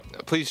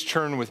Please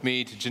turn with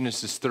me to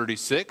Genesis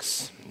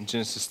 36. In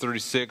Genesis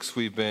 36,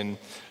 we've been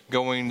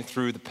going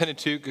through the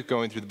Pentateuch,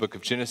 going through the book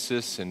of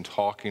Genesis, and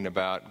talking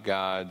about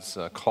God's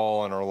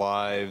call on our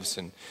lives.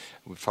 And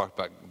we've talked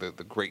about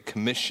the Great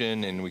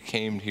Commission, and we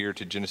came here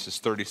to Genesis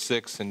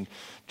 36, and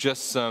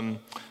just some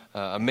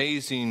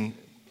amazing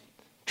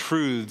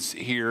truths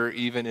here,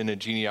 even in a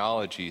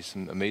genealogy,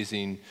 some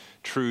amazing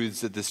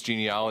truths that this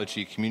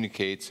genealogy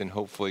communicates, and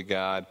hopefully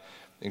God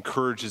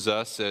encourages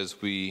us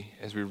as we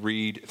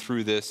read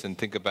through this and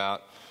think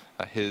about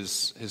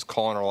his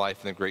call in our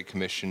life and the Great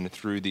Commission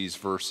through these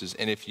verses.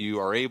 And if you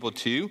are able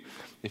to,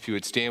 if you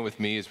would stand with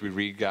me as we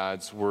read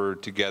God's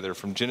Word together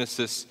from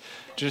Genesis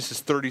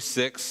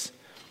 36,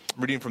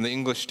 reading from the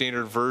English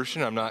Standard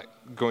Version. I'm not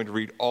going to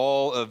read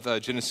all of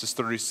Genesis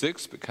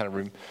 36, but kind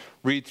of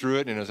read through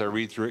it, and as I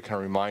read through it, kind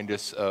of remind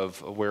us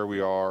of where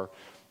we are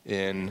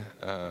in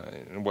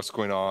and what's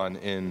going on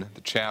in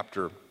the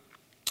chapter.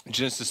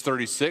 Genesis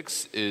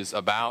 36 is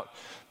about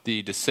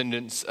the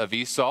descendants of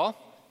Esau,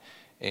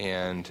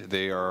 and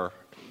we are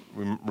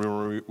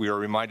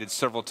reminded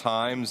several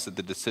times that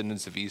the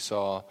descendants of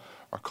Esau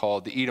are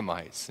called the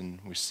Edomites, and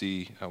we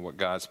see what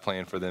God's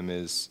plan for them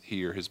is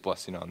here, his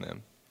blessing on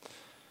them.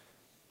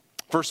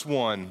 Verse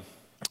 1,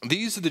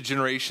 these are the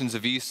generations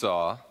of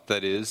Esau,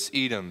 that is,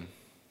 Edom.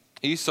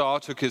 Esau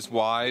took his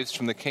wives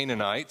from the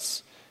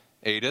Canaanites,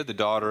 Adah, the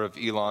daughter of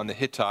Elon the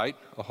Hittite,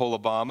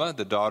 Oholibamah,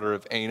 the daughter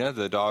of Anah,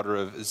 the daughter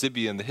of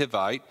Zibeon the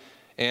Hivite,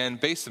 and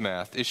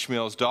Basemath,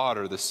 Ishmael's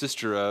daughter, the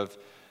sister of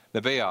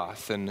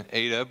Nebaioth. And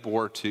Adah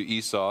bore to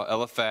Esau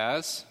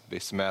Eliphaz,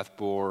 Basemath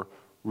bore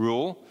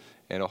Reuel,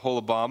 and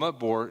Oholibamah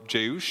bore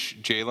Jeush,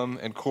 Jalam,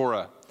 and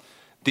Korah.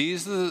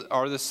 These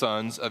are the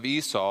sons of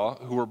Esau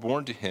who were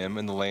born to him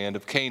in the land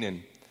of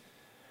Canaan.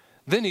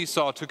 Then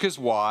Esau took his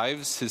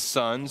wives, his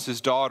sons, his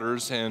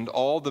daughters, and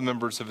all the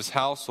members of his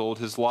household,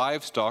 his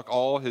livestock,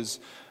 all his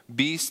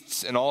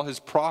beasts, and all his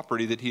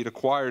property that he had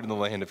acquired in the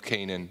land of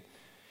Canaan.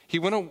 He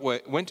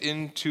went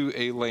into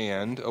a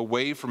land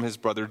away from his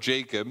brother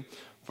Jacob,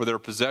 for their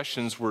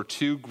possessions were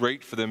too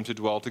great for them to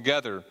dwell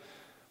together.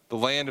 The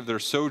land of their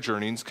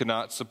sojournings could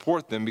not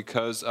support them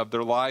because of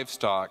their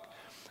livestock.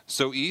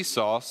 So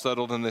Esau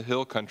settled in the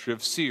hill country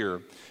of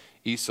Seir.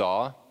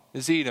 Esau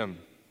is Edom.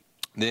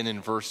 Then in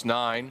verse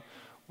 9,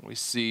 we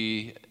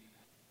see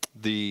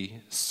the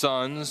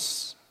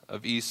sons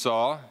of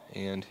Esau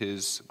and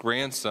his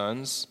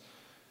grandsons.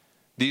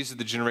 These are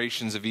the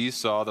generations of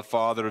Esau, the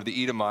father of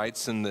the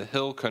Edomites in the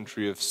hill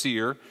country of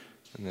Seir.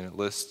 And then it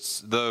lists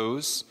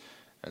those.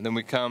 And then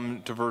we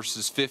come to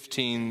verses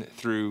 15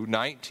 through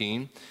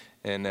 19.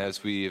 And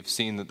as we have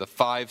seen that the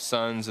 5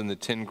 sons and the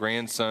 10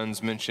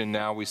 grandsons mentioned,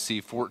 now we see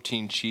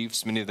 14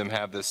 chiefs. Many of them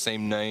have the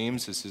same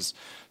names as his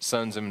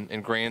sons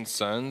and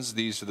grandsons.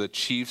 These are the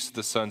chiefs of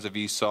the sons of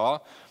Esau,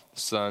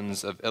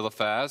 sons of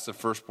Eliphaz, the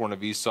firstborn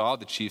of Esau,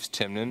 the chiefs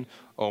Timnan,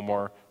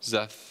 Omar,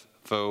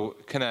 Zepho,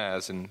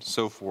 Kenaz, and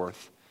so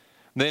forth.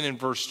 Then in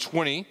verse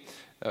 20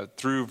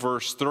 through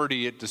verse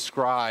 30, it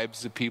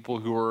describes the people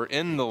who are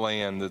in the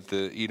land that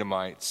the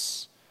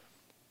Edomites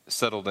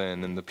settled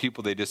in and the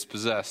people they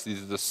dispossessed.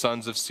 These are the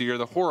sons of Seir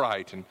the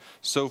Horite and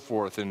so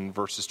forth in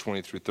verses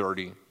 20 through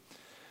 30.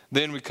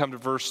 Then we come to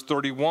verse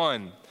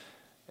 31,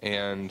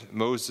 and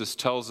Moses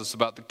tells us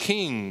about the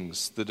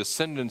kings, the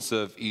descendants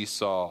of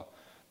Esau.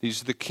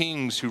 These are the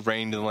kings who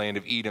reigned in the land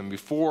of Edom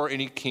before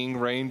any king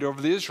reigned over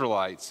the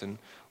Israelites, and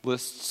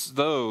lists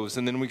those.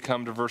 And then we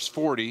come to verse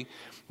 40.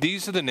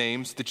 These are the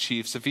names of the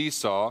chiefs of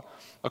Esau,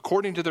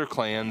 according to their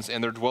clans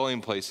and their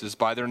dwelling places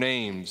by their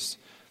names.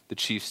 The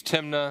chiefs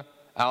Timnah,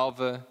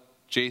 Alva,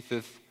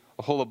 Japheth,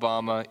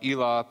 Oholibamah,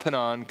 Elah,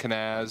 Penan,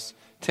 Kenaz,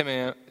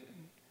 Timam,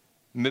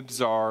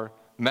 Mibzar,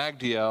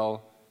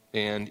 Magdiel,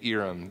 and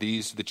Iram.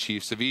 These are the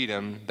chiefs of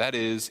Edom, that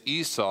is,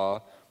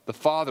 Esau, the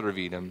father of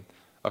Edom,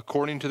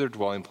 according to their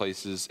dwelling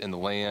places in the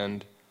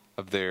land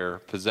of their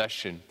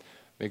possession.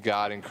 May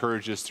God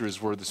encourage us through his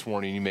word this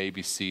morning. You may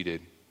be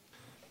seated.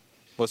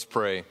 Let's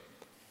pray.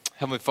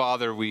 Heavenly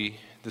Father, we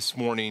this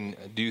morning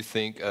do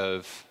think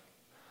of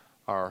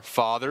our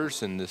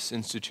fathers and this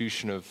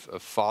institution of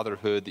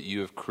fatherhood that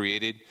you have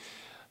created.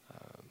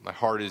 My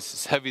heart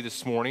is heavy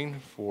this morning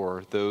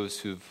for those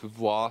who've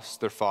lost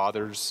their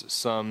fathers,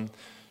 some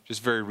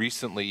just very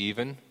recently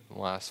even, the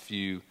last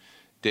few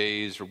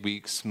days or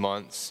weeks,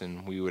 months,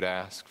 and we would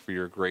ask for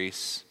your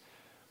grace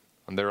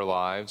on their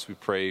lives. We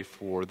pray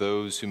for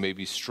those who may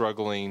be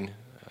struggling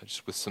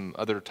just with some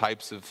other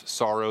types of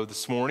sorrow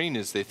this morning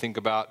as they think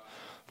about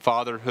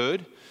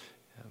fatherhood.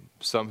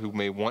 Some who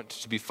may want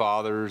to be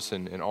fathers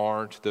and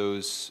aren't,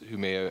 those who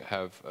may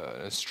have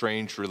a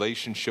strange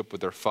relationship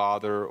with their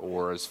father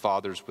or as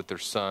fathers with their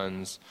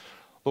sons.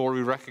 Lord,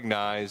 we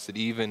recognize that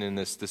even in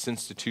this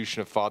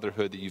institution of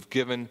fatherhood that you've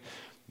given,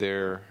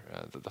 the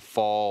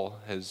fall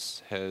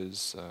has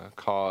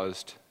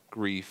caused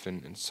grief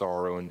and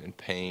sorrow and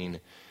pain.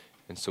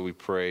 And so we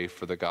pray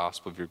for the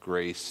gospel of your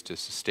grace to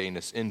sustain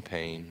us in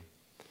pain.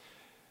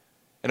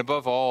 And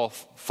above all,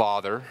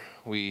 Father,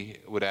 we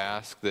would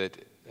ask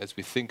that as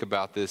we think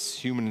about this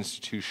human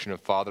institution of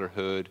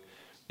fatherhood,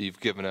 that you've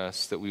given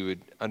us, that we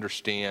would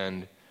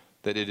understand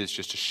that it is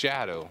just a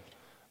shadow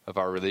of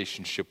our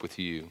relationship with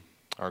you,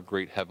 our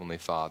great Heavenly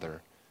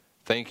Father.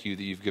 Thank you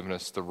that you've given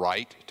us the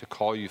right to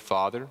call you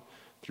Father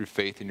through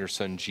faith in your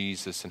Son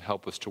Jesus, and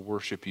help us to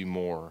worship you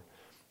more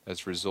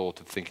as a result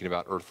of thinking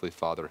about earthly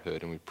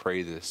fatherhood. And we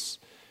pray this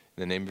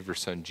in the name of your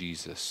Son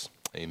Jesus.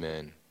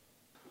 Amen.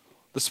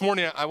 This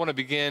morning I want to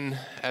begin,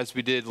 as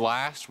we did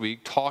last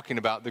week, talking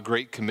about the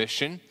Great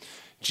Commission.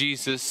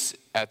 Jesus,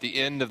 at the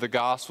end of the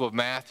Gospel of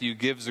Matthew,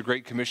 gives the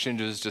Great Commission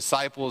to his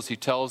disciples. He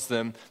tells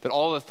them that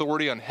all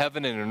authority on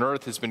heaven and on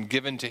earth has been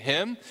given to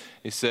him.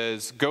 He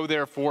says, "Go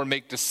therefore and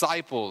make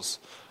disciples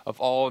of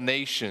all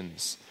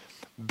nations,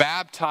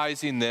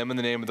 baptizing them in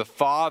the name of the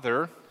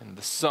Father and of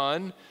the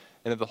Son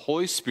and of the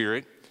Holy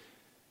Spirit,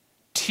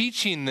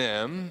 teaching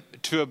them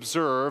to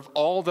observe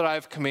all that I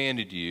have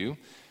commanded you.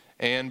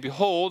 And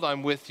behold,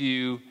 I'm with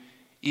you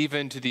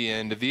even to the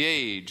end of the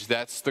age."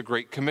 That's the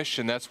Great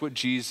Commission. That's what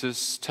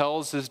Jesus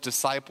tells his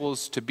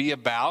disciples to be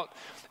about.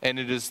 And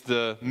it is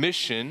the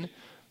mission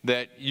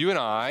that you and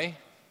I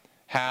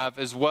have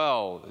as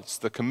well. It's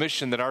the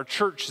commission that our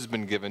church has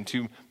been given,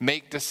 to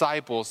make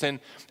disciples. And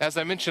as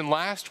I mentioned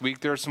last week,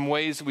 there are some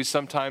ways that we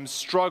sometimes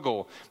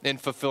struggle in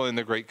fulfilling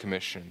the Great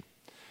Commission.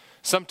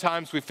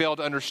 Sometimes we fail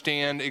to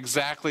understand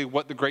exactly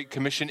what the Great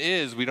Commission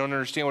is. We don't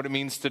understand what it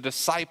means to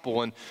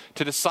disciple. And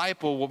to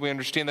disciple, what we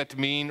understand that to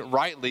mean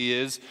rightly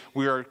is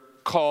we are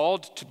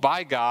called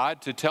by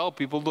God to tell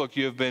people, look,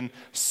 you have been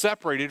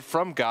separated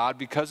from God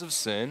because of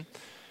sin.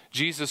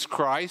 Jesus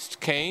Christ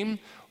came,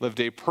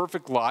 lived a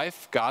perfect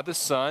life. God the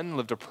Son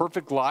lived a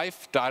perfect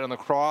life, died on the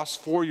cross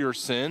for your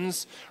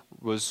sins,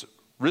 was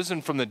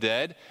risen from the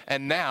dead,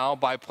 and now,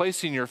 by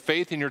placing your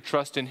faith and your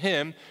trust in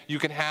him, you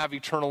can have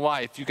eternal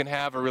life. You can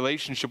have a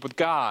relationship with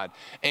God.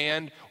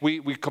 And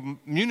we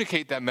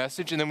communicate that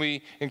message, and then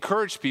we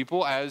encourage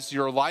people, as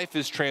your life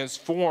is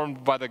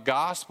transformed by the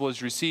gospel,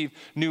 as you receive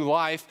new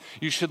life,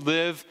 you should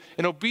live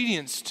in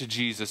obedience to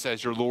Jesus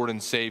as your Lord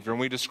and Savior. And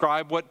we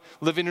describe what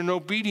living in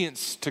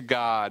obedience to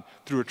God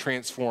through a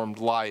transformed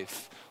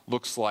life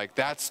looks like.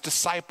 That's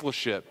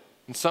discipleship.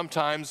 And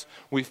sometimes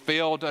we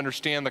fail to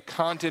understand the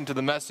content of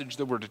the message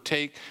that we're to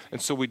take,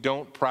 and so we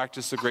don't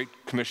practice the Great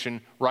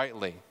Commission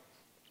rightly.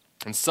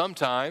 And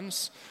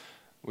sometimes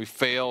we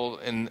fail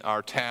in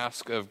our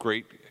task of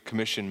Great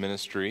Commission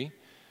ministry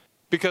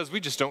because we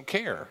just don't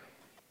care.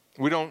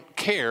 We don't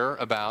care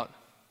about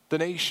the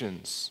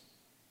nations.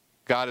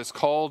 God has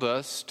called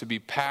us to be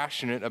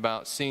passionate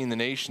about seeing the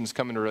nations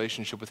come into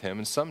relationship with him,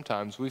 and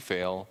sometimes we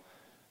fail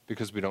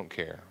because we don't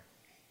care.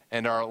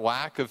 And our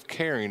lack of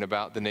caring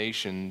about the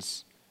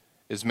nations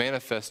is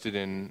manifested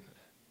in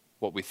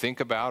what we think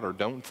about or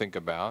don't think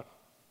about,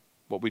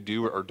 what we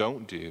do or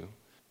don't do.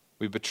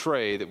 We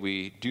betray that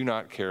we do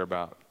not care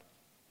about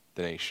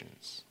the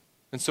nations.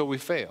 And so we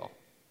fail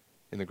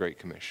in the Great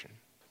Commission.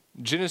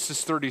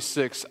 Genesis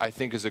 36, I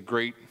think, is a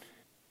great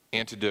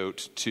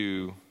antidote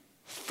to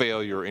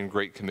failure in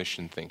Great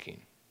Commission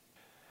thinking.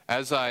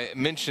 As I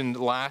mentioned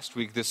last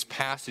week, this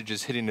passage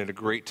is hitting at a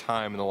great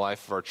time in the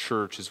life of our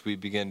church as we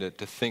begin to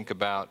think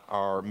about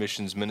our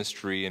missions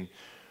ministry. And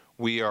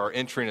we are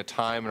entering a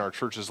time in our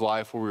church's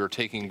life where we are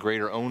taking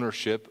greater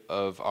ownership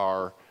of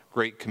our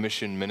Great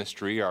Commission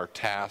ministry, our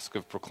task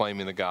of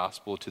proclaiming the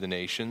gospel to the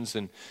nations.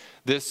 And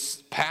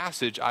this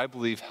passage, I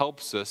believe,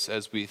 helps us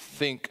as we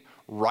think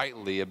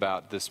rightly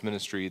about this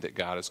ministry that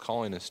God is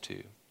calling us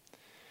to.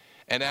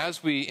 And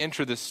as we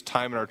enter this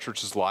time in our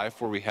church's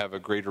life where we have a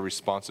greater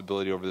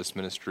responsibility over this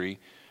ministry,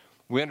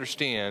 we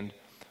understand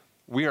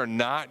we are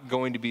not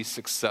going to be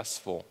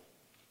successful.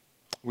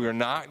 We are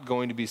not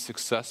going to be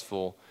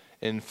successful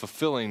in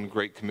fulfilling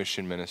Great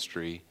Commission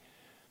ministry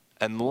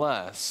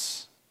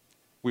unless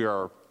we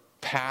are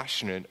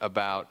passionate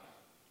about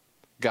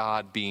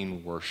God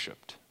being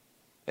worshiped.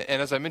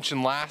 And as I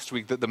mentioned last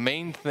week, that the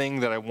main thing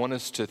that I want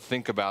us to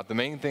think about, the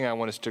main thing I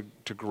want us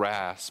to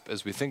grasp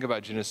as we think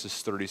about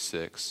Genesis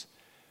 36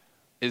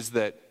 is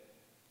that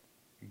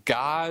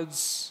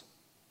God's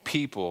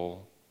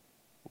people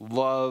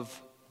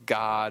love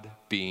God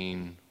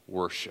being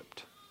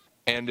worshiped.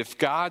 And if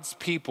God's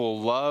people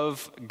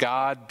love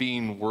God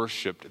being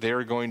worshiped, they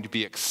are going to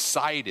be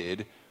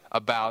excited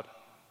about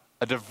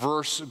a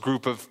diverse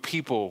group of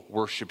people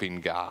worshiping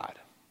God.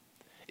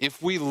 If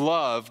we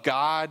love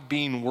God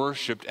being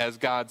worshiped as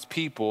God's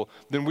people,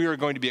 then we are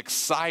going to be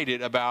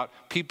excited about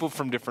people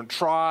from different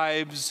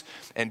tribes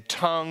and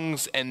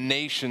tongues and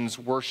nations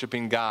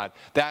worshiping God.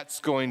 That's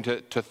going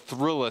to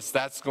thrill us.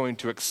 That's going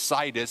to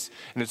excite us.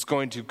 And it's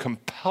going to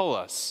compel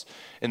us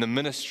in the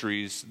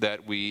ministries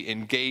that we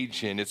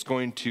engage in. It's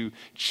going to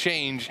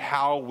change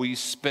how we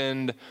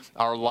spend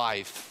our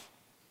life.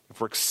 If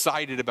we're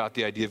excited about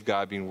the idea of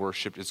God being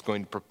worshiped, it's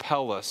going to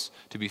propel us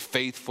to be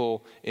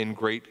faithful in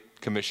Great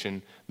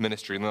Commission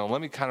ministry. Now,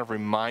 let me kind of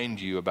remind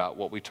you about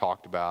what we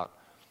talked about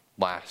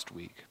last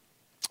week.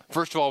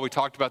 First of all, we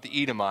talked about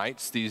the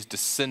Edomites, these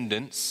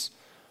descendants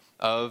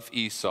of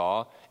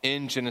Esau,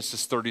 in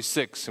Genesis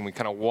 36. And we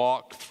kind of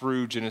walked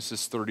through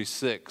Genesis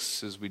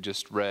 36 as we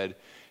just read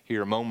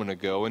here a moment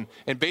ago.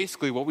 And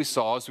basically what we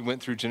saw as we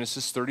went through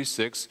Genesis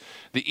 36,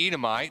 the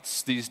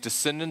Edomites, these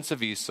descendants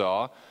of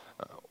Esau,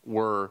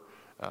 were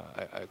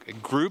a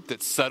group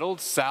that settled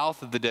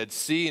south of the Dead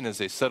Sea. And as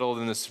they settled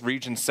in this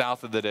region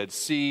south of the Dead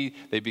Sea,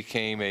 they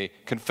became a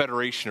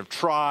confederation of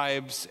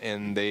tribes,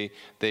 and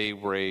they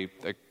were a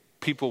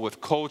people with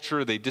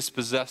culture. They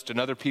dispossessed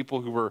another people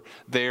who were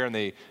there, and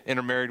they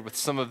intermarried with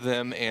some of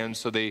them. And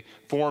so they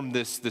formed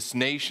this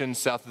nation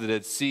south of the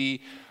Dead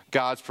Sea.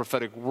 God's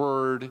prophetic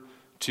word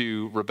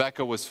to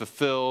Rebekah was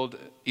fulfilled.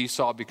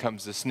 Esau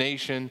becomes this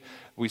nation.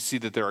 We see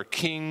that there are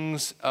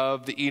kings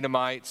of the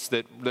Edomites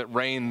that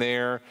reign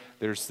there.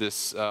 There's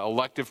this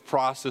elective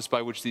process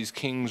by which these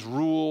kings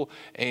rule,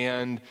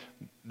 and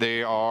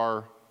they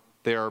are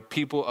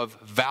people of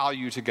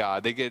value to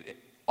God. They get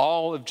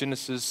all of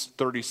Genesis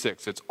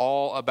 36. It's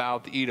all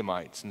about the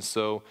Edomites. And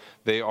so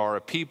they are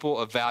a people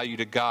of value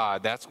to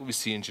God. That's what we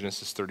see in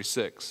Genesis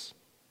 36.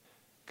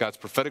 God's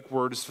prophetic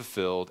word is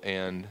fulfilled,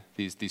 and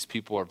these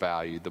people are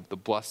valued. The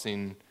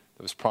blessing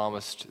that was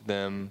promised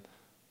them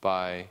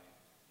by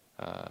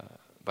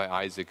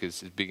Isaac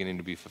is beginning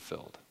to be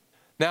fulfilled.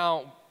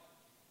 Now,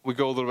 we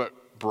go a little bit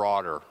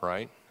broader,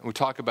 right? We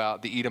talk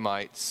about the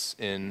Edomites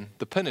in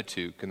the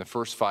Pentateuch, in the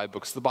first 5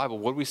 books of the Bible.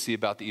 What do we see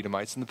about the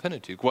Edomites in the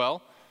Pentateuch?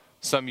 Well,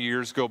 some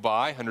years go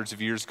by, hundreds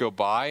of years go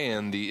by,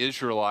 and the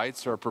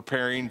Israelites are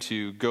preparing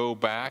to go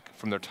back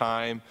from their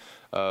time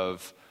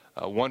of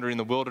wandering in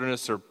the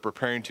wilderness. They're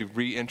preparing to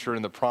re-enter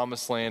in the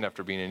promised land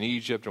after being in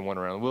Egypt and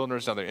wandering around the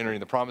wilderness. Now they're entering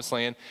the promised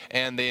land,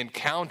 and they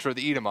encounter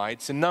the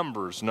Edomites in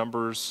Numbers.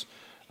 Numbers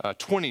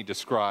 20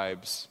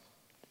 describes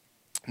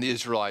the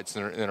Israelites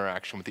and their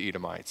interaction with the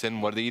Edomites.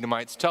 And what do the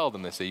Edomites tell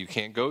them? They say, you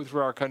can't go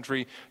through our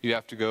country, you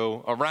have to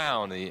go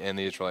around. And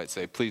the Israelites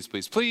say, please,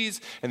 please,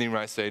 please. And the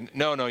Edomites say,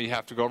 no, you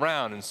have to go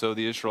around. And so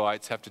the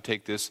Israelites have to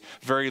take this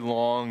very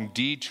long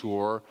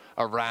detour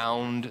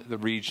around the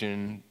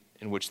region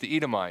in which the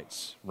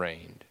Edomites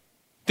reigned.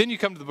 Then you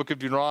come to the book of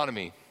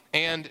Deuteronomy.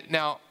 And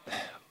now,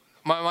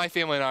 my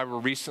family and I were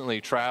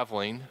recently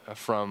traveling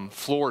from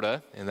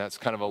Florida, and that's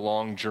kind of a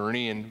long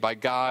journey. And by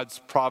God's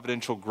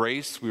providential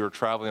grace, we were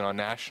traveling on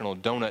National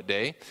Donut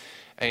Day.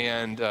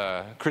 And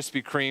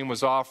Krispy Kreme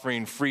was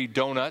offering free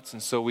donuts,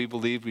 and so we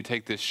believed we'd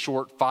take this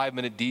short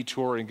 5-minute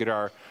detour and get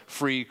our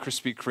free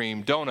Krispy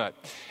Kreme donut.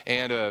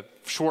 And a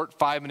short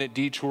 5-minute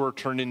detour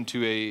turned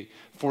into a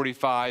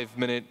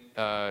 45-minute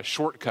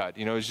shortcut.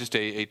 It was just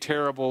a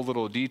terrible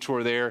little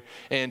detour there,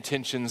 and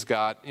tensions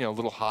got a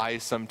little high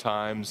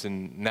sometimes,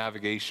 and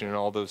navigation and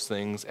all those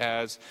things,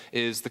 as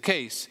is the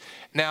case.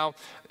 Now,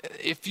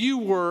 if you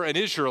were an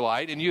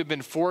Israelite and you had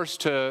been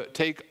forced to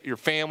take your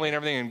family and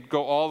everything and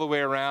go all the way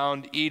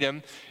around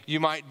Edom,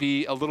 you might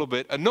be a little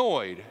bit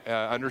annoyed,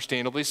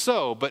 understandably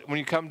so. But when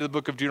you come to the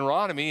book of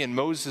Deuteronomy and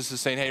Moses is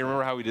saying, hey,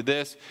 remember how we did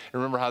this?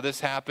 Remember how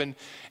this happened?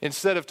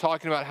 Instead of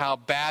talking about how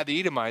bad the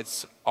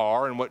Edomites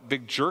are and what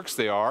big jerks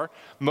they are,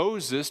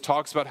 Moses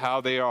talks about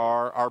how they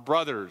are our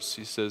brothers.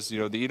 He says,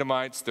 the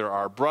Edomites, they're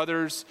our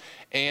brothers.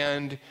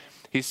 And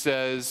he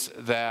says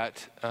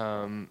that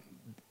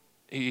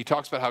he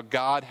talks about how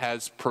God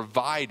has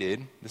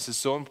provided, this is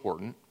so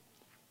important,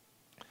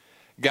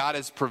 God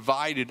has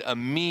provided a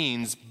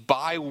means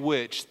by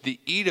which the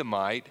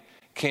Edomite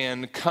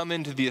can come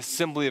into the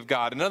assembly of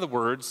God. In other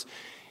words,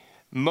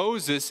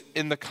 Moses,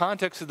 in the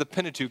context of the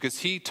Pentateuch, as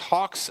he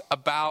talks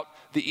about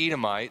the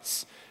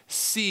Edomites,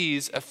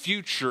 sees a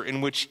future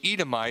in which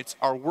Edomites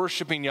are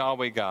worshiping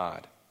Yahweh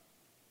God.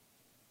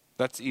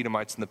 That's the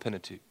Edomites in the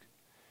Pentateuch.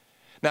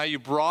 Now, you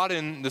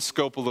broaden the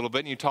scope a little bit,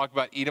 and you talk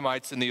about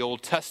Edomites in the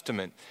Old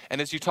Testament.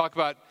 And as you talk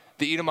about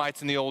the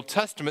Edomites in the Old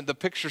Testament, the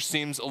picture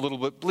seems a little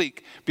bit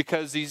bleak,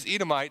 because these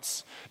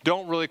Edomites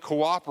don't really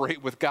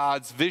cooperate with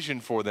God's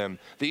vision for them.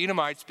 The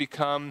Edomites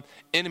become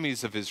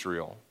enemies of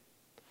Israel.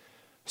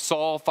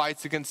 Saul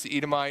fights against the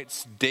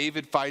Edomites.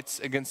 David fights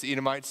against the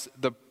Edomites.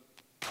 The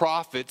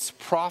prophets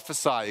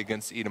prophesy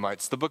against the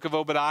Edomites. The book of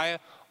Obadiah,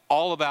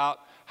 all about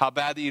how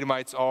bad the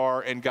Edomites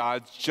are and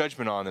God's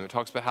judgment on them. It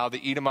talks about how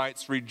the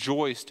Edomites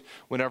rejoiced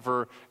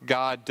whenever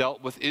God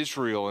dealt with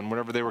Israel, and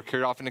whenever they were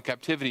carried off into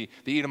captivity,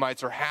 the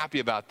Edomites are happy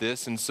about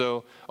this. And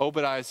so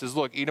Obadiah says,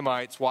 look,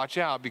 Edomites, watch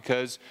out,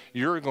 because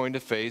you're going to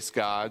face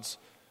God's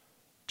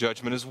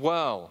judgment as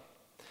well.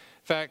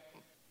 In fact,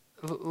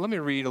 let me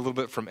read a little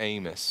bit from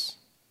Amos,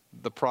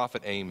 the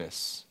prophet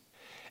Amos.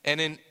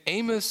 And in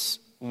Amos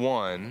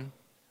 1,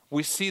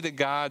 we see that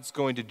God's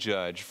going to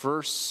judge.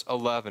 Verse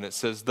 11, it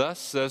says, thus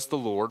says the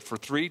Lord, for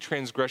 3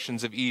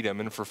 transgressions of Edom,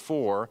 and for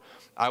 4,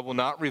 I will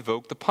not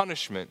revoke the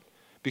punishment,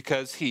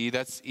 because he,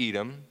 that's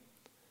Edom,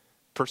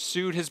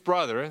 pursued his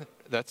brother,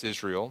 that's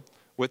Israel,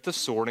 with the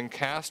sword, and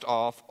cast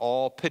off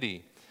all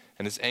pity,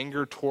 and his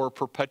anger tore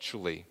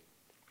perpetually,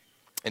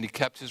 and he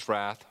kept his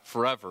wrath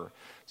forever.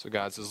 So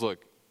God says,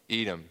 look,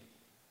 Edom,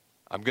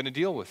 I'm going to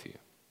deal with you.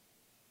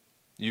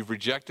 You've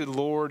rejected the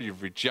Lord,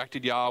 you've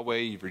rejected Yahweh,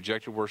 you've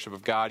rejected worship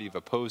of God, you've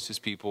opposed his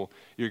people,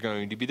 you're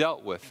going to be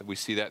dealt with. We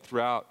see that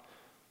throughout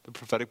the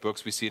prophetic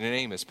books, we see it in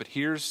Amos. But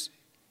here's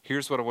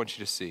what I want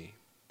you to see.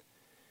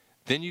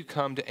 Then you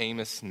come to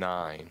Amos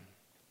 9,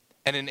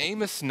 And in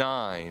Amos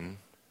 9,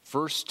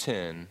 verse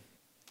 10,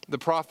 the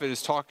prophet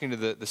is talking to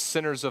the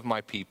sinners of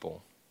my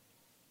people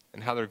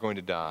and how they're going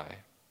to die.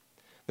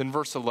 Then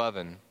verse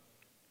 11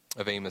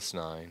 of Amos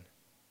 9.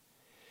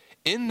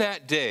 In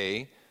that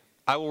day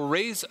I will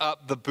raise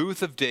up the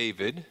booth of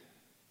David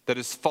that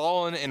is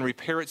fallen and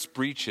repair its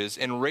breaches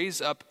and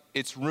raise up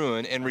its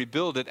ruin and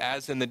rebuild it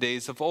as in the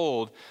days of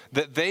old,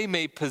 that they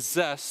may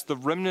possess the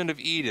remnant of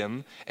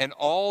Edom and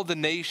all the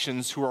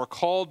nations who are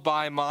called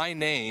by my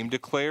name,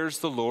 declares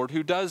the Lord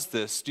who does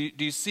this. Do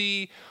you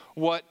see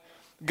what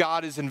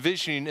God is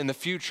envisioning in the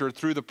future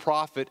through the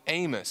prophet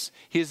Amos?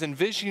 He is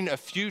envisioning a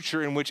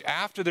future in which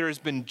after there has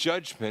been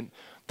judgment,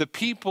 the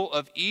people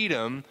of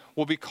Edom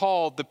will be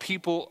called the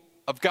people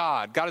of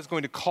God. God is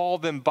going to call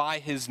them by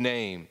his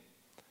name.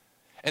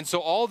 And so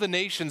all the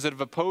nations that have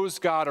opposed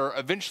God are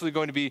eventually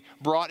going to be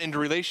brought into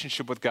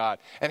relationship with God.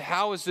 And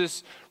how is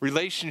this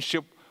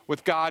relationship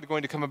with God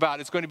going to come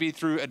about? It's going to be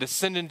through a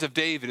descendant of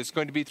David. It's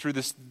going to be through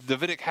this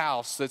Davidic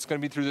house. It's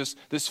going to be through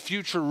this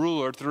future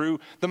ruler,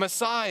 through the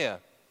Messiah.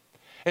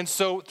 And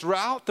so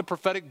throughout the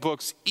prophetic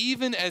books,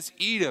 even as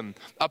Edom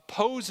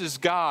opposes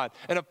God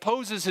and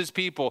opposes his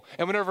people,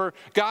 and whenever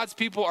God's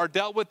people are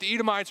dealt with, the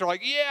Edomites are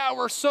like, yeah,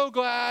 we're so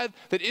glad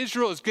that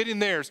Israel is getting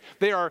theirs.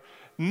 They are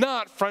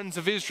not friends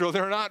of Israel.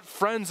 They're not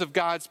friends of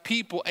God's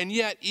people. And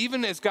yet,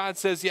 even as God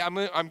says, yeah,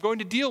 I'm going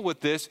to deal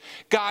with this,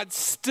 God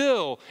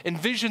still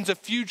envisions a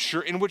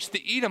future in which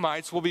the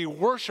Edomites will be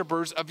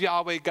worshipers of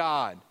Yahweh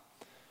God.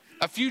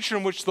 A future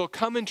in which they'll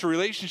come into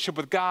relationship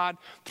with God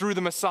through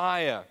the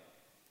Messiah.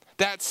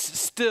 That's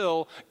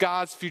still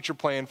God's future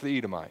plan for the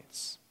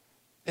Edomites.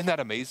 Isn't that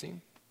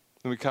amazing?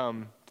 When we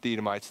come to the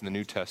Edomites in the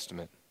New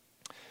Testament.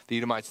 The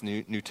Edomites in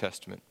the New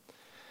Testament.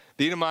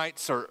 The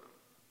Edomites are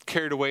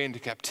carried away into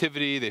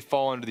captivity. They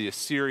fall under the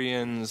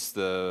Assyrians,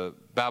 the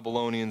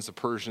Babylonians, the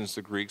Persians,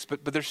 the Greeks.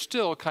 But there's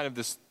still kind of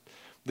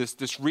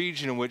this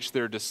region in which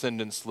their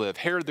descendants live.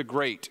 Herod the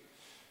Great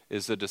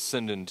is a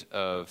descendant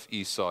of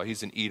Esau.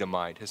 He's an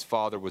Edomite. His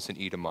father was an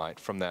Edomite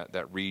from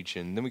that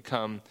region. Then we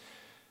come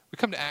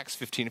to Acts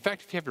 15. In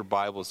fact, if you have your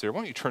Bibles there, why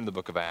don't you turn to the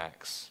book of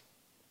Acts?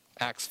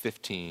 Acts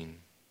 15.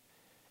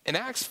 In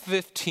Acts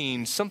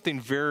 15, something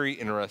very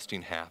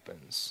interesting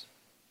happens.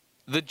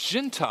 The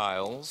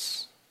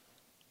Gentiles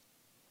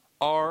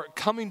are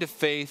coming to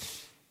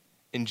faith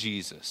in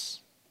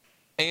Jesus.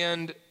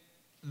 And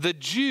the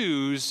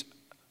Jews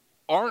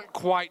aren't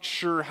quite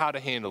sure how to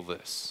handle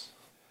this.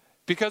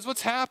 Because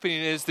what's happening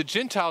is the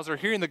Gentiles are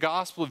hearing the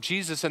gospel of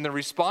Jesus and they're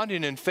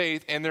responding in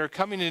faith and they're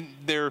coming in,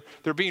 they're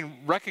being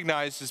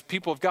recognized as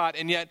people of God,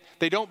 and yet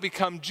they don't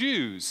become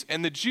Jews.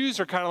 And the Jews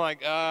are kind of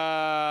like,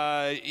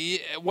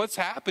 what's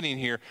happening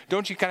here?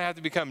 Don't you kind of have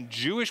to become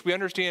Jewish? We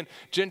understand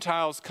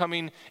Gentiles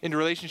coming into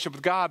relationship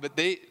with God,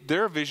 but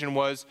their vision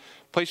was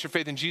place your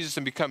faith in Jesus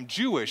and become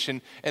Jewish,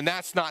 and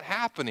that's not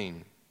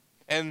happening.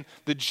 And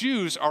the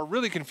Jews are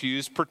really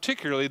confused,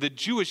 particularly the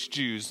Jewish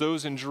Jews,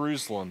 those in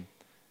Jerusalem.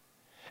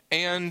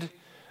 And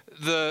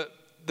the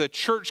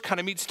church kind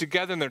of meets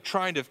together and they're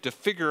trying to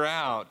figure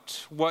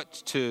out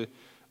what to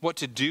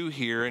do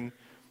here. And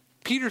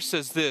Peter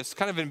says this,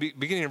 kind of in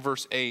beginning of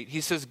verse 8. He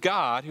says,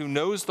 God, who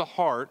knows the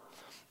heart,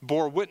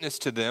 bore witness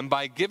to them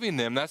by giving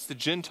them, that's the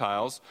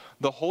Gentiles,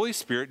 the Holy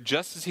Spirit,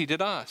 just as he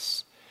did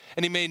us.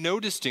 And he made no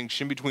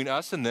distinction between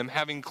us and them,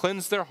 having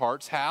cleansed their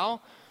hearts. How?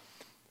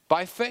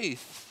 By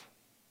faith.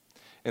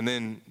 And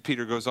then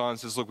Peter goes on and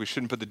says, look, we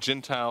shouldn't put the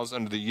Gentiles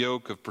under the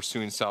yoke of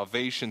pursuing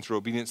salvation through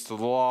obedience to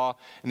the law.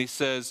 And he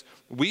says,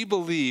 we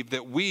believe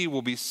that we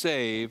will be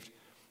saved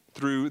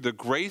through the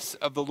grace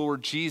of the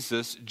Lord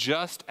Jesus,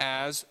 just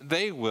as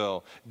they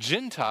will.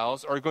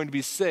 Gentiles are going to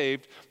be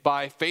saved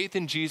by faith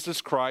in Jesus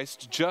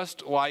Christ,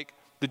 just like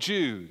the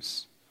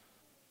Jews.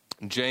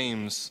 And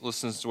James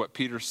listens to what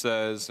Peter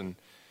says, and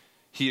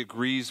he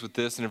agrees with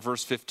this. And in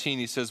verse 15,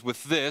 he says,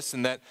 with this,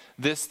 and that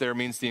this there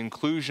means the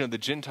inclusion of the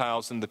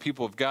Gentiles and the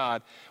people of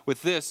God.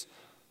 With this,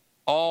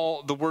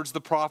 all the words of the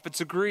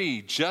prophets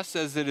agree, just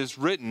as it is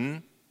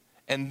written.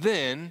 And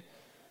then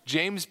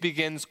James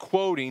begins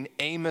quoting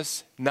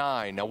Amos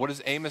 9. Now, what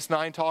does Amos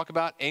 9 talk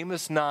about?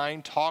 Amos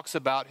 9 talks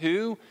about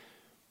who?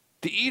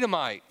 The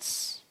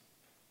Edomites.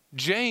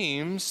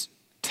 James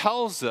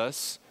tells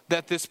us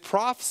that this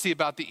prophecy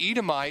about the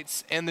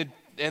Edomites and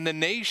the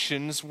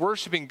nations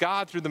worshiping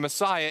God through the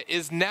Messiah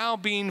is now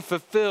being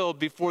fulfilled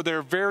before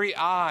their very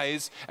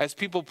eyes as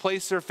people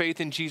place their faith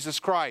in Jesus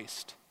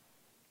Christ.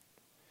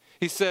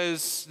 He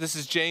says, this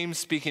is James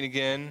speaking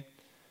again,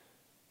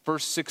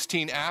 verse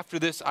 16, after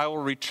this I will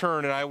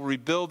return and I will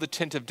rebuild the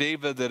tent of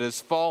David that has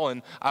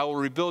fallen. I will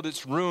rebuild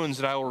its ruins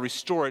and I will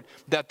restore it,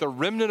 that the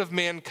remnant of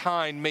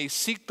mankind may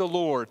seek the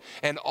Lord,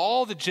 and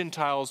all the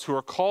Gentiles who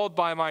are called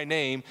by my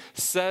name,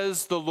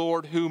 says the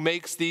Lord, who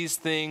makes these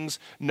things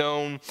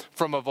known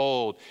from of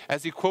old.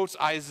 As he quotes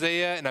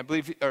Isaiah, and I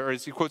believe, or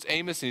as he quotes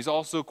Amos, and he's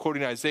also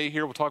quoting Isaiah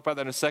here, we'll talk about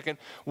that in a second.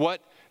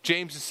 What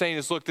James is saying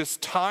is, look, this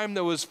time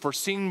that was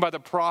foreseen by the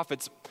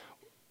prophets,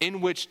 in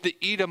which the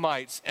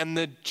Edomites and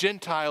the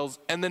Gentiles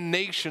and the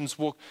nations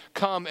will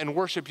come and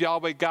worship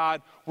Yahweh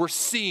God, we're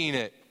seeing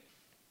it.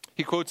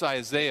 He quotes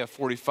Isaiah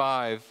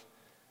 45.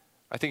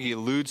 I think he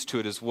alludes to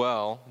it as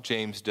well,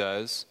 James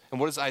does. And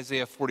what does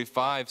Isaiah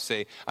 45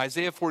 say?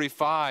 Isaiah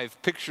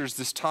 45 pictures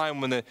this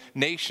time when the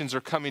nations are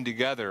coming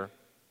together.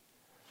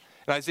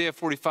 In Isaiah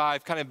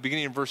 45, kind of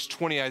beginning in verse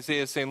 20,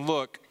 Isaiah is saying,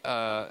 look,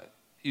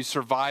 you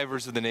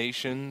survivors of the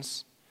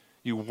nations,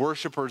 you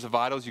worshipers of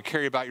idols, you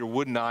carry about your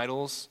wooden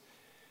idols,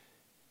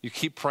 you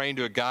keep praying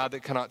to a God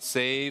that cannot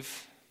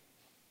save.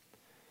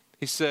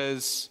 He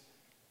says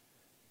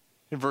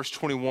in verse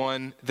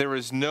 21, there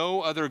is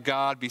no other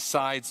God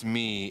besides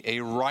me,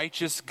 a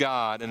righteous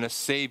God and a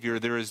Savior.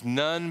 There is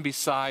none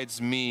besides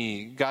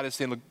me. God is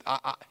saying, look,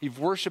 you've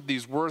worshiped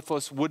these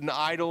worthless wooden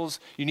idols.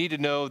 You need to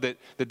know that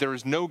there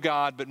is no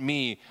God but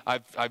me.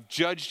 I've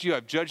judged you.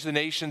 I've judged the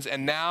nations.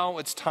 And now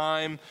it's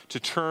time to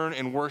turn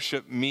and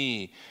worship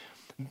me.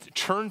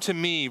 Turn to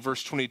me,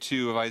 verse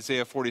 22 of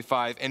Isaiah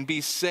 45, and be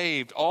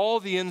saved,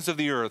 all the ends of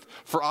the earth.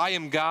 For I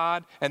am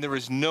God, and there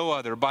is no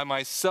other. By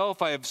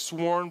myself I have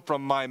sworn,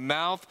 from my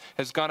mouth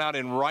has gone out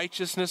in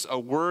righteousness a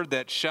word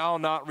that shall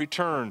not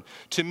return.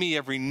 To me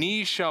every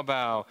knee shall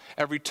bow,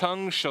 every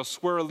tongue shall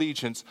swear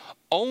allegiance.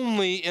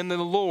 Only in the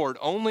Lord,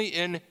 only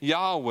in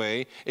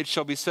Yahweh, it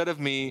shall be said of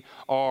me,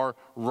 are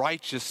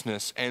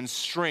righteousness and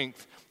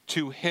strength.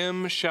 To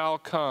him shall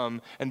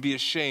come and be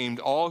ashamed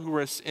all who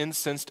are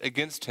incensed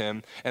against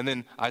him. And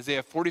then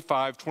Isaiah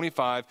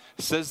 45:25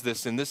 says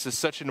this, and this is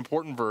such an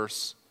important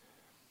verse.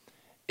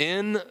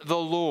 In the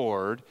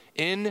Lord,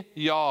 in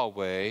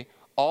Yahweh,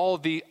 all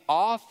the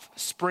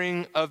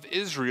offspring of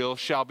Israel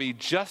shall be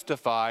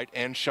justified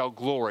and shall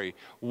glory.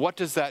 What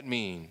does that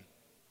mean?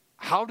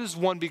 How does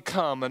one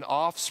become an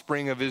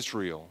offspring of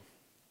Israel?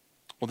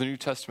 Well, the New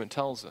Testament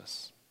tells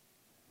us.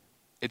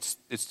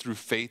 It's through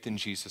faith in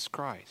Jesus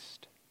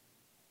Christ.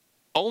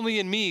 Only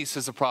in me,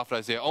 says the prophet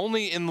Isaiah,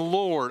 only in the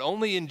Lord,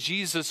 only in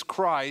Jesus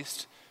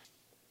Christ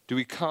do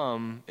we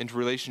come into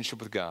relationship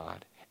with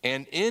God.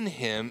 And in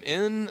him,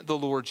 in the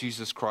Lord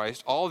Jesus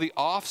Christ, all the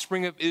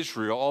offspring of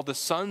Israel, all the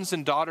sons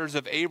and daughters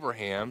of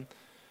Abraham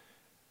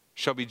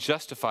shall be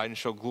justified and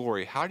shall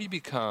glory. How do you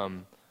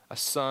become a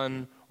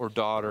son or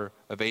daughter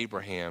of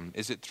Abraham?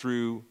 Is it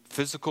through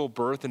physical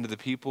birth into the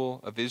people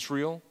of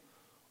Israel?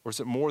 Or is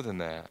it more than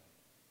that?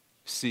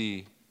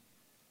 See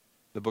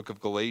the book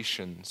of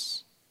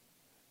Galatians.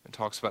 It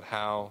talks about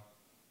how,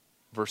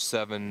 verse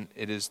 7,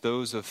 it is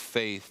those of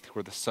faith who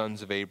are the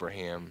sons of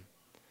Abraham.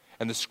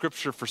 And the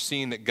scripture,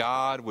 foreseeing that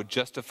God would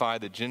justify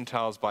the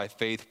Gentiles by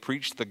faith,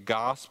 preached the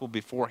gospel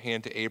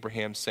beforehand to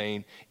Abraham,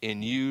 saying,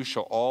 in you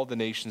shall all the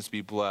nations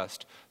be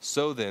blessed.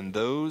 So then,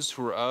 those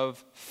who are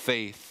of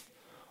faith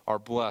are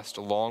blessed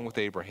along with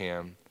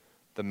Abraham,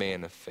 the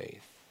man of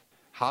faith.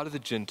 How do the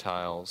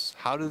Gentiles,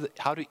 how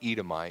do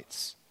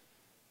Edomites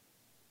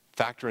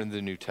factor into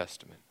the New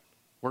Testament?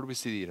 Where do we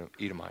see the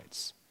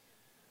Edomites?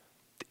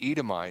 The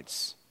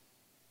Edomites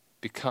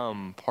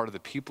become part of the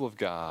people of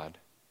God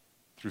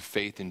through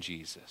faith in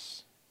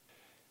Jesus.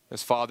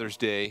 As Father's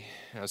Day,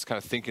 I was kind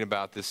of thinking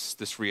about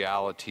this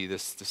reality,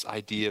 this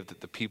idea of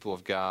the people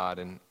of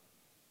God.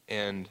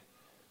 And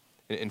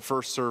in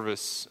first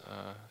service,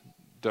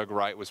 Doug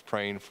Wright was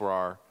praying for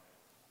our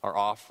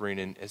offering.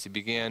 And as he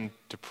began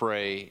to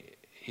pray,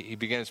 he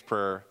began his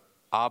prayer,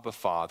 Abba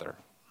Father.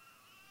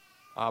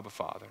 Abba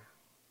Father.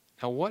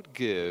 Now what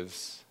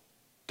gives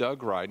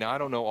Doug Wright, now I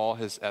don't know all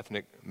his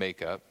ethnic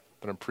makeup,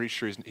 but I'm pretty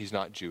sure he's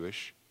not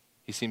Jewish.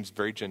 He seems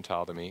very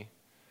Gentile to me.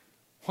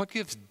 What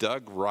gives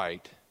Doug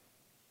Wright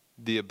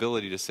the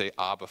ability to say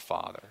Abba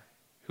Father?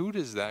 Who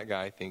does that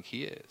guy think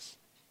he is?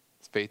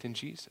 It's faith in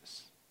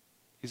Jesus.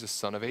 He's a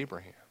son of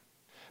Abraham.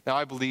 Now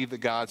I believe that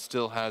God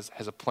still has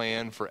a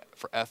plan for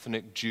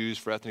ethnic Jews,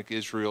 for ethnic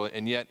Israel,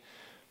 and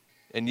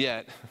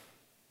yet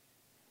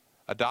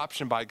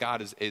adoption by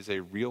God is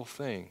a real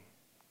thing.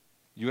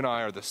 You and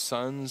I are the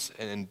sons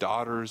and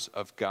daughters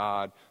of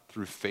God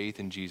through faith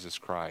in Jesus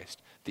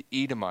Christ. The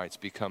Edomites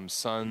become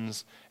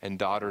sons and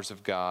daughters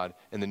of God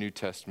in the New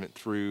Testament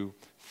through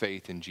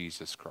faith in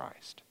Jesus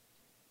Christ.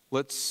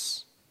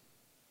 Let's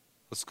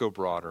go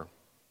broader.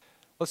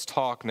 Let's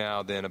talk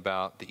now then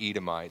about the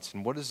Edomites.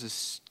 And what does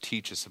this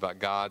teach us about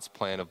God's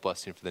plan of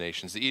blessing for the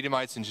nations? The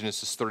Edomites in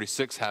Genesis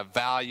 36 have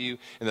value.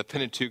 In the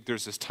Pentateuch,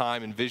 there's this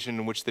time and vision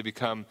in which they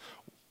become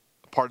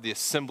part of the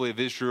assembly of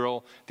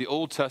Israel. The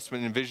Old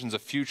Testament envisions a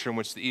future in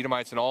which the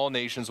Edomites and all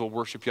nations will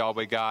worship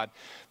Yahweh God.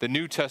 The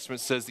New Testament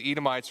says the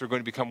Edomites are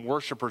going to become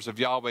worshipers of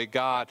Yahweh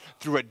God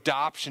through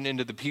adoption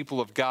into the people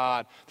of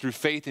God, through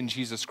faith in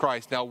Jesus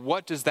Christ. Now,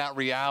 what does that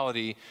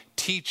reality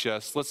teach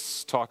us?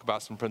 Let's talk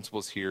about some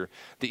principles here.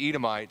 The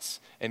Edomites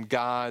and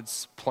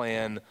God's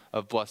plan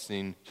of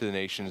blessing to the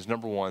nations.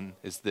 Number one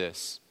is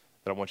this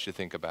that I want you to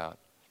think about.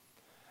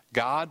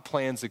 God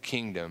plans a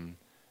kingdom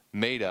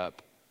made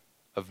up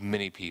of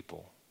many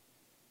people.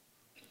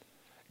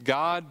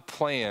 God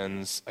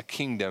plans a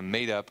kingdom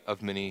made up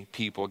of many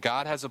people.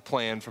 God has a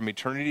plan from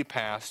eternity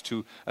past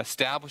to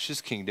establish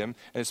his kingdom,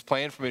 and his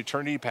plan from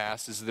eternity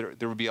past is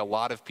there would be a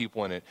lot of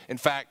people in it. In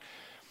fact,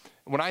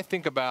 when I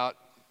think about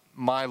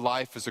my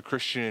life as a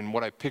Christian and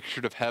what I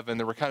pictured of heaven,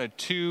 there were kind of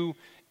two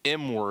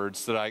M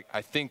words that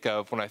I think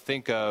of when I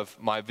think of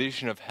my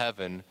vision of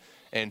heaven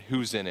and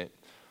who's in it.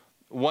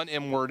 One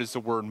M word is the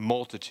word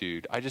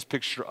multitude. I just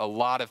picture a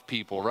lot of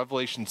people.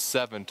 Revelation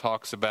 7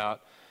 talks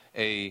about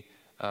a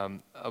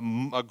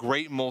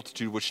great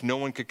multitude which no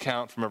one could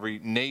count, from every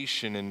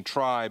nation and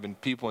tribe and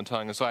people and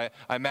tongue. And so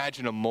I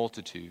imagine a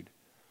multitude.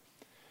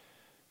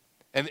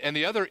 And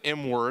the other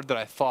M word that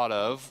I thought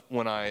of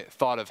when I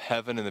thought of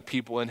heaven and the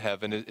people in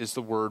heaven is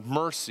the word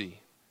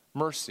mercy.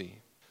 Mercy.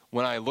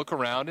 When I look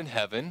around in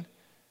heaven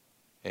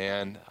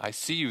and I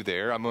see you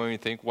there, I'm going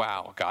to think,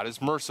 wow, God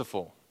is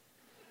merciful.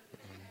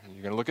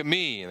 You're going to look at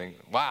me and think,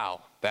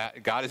 wow,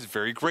 that God is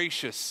very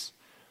gracious.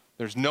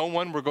 There's no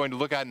one we're going to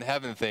look at in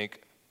heaven and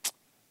think,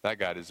 that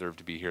guy deserved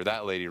to be here.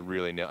 That lady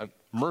really nailed it.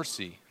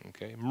 Mercy,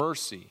 okay?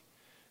 Mercy.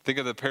 Think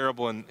of the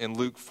parable in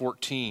Luke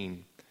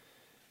 14,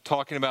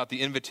 talking about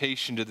the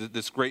invitation to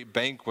this great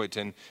banquet,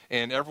 and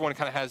everyone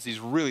kind of has these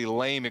really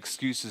lame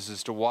excuses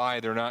as to why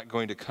they're not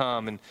going to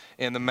come.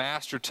 And the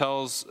master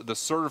tells the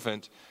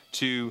servant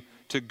to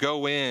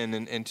go in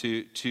and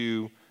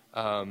to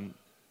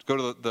go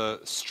to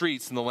the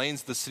streets and the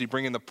lanes of the city,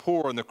 bring in the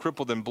poor and the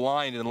crippled and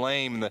blind and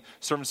lame. And the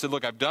servant said,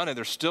 look, I've done it.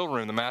 There's still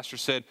room. The master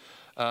said,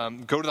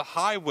 go to the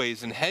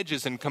highways and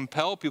hedges and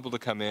compel people to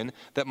come in,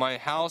 that my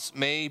house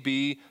may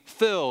be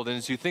filled. And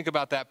as you think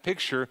about that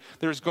picture,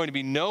 there's going to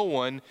be no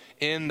one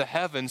in the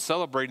heavens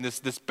celebrating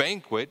this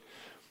banquet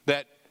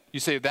that you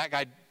say,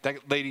 that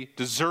lady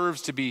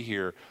deserves to be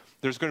here.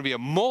 There's going to be a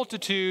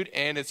multitude,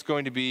 and it's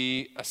going to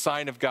be a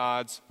sign of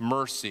God's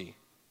mercy.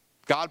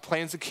 God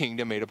plans a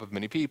kingdom made up of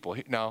many people.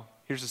 Now,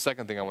 here's the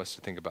second thing I want us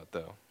to think about,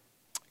 though.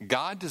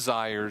 God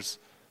desires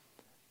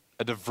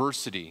a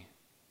diversity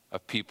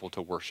of people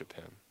to worship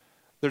him.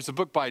 There's a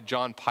book by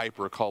John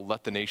Piper called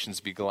Let the Nations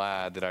Be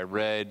Glad that I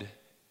read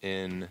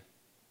in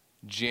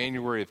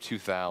January of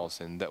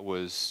 2000 that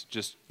was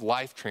just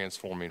life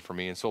transforming for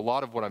me. And so a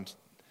lot of what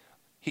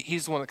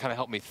he's the one that kind of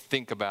helped me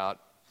think about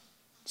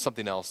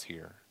something else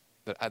here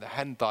that I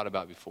hadn't thought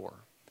about before.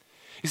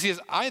 You see,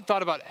 as I had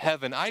thought about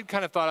heaven, I had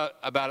kind of thought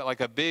about it like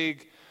a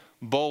big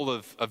bowl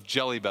of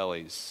Jelly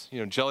Bellies.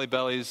 You know, Jelly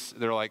Bellies,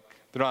 they're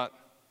not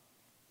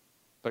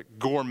like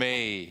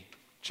gourmet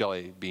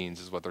jelly beans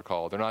is what they're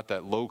called. They're not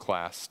that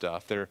low-class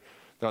stuff. They're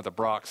not the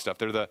Brock stuff.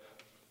 They're the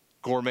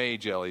gourmet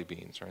jelly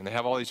beans, right? And they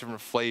have all these different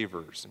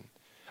flavors. And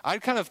I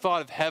kind of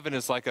thought of heaven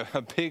as like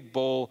a big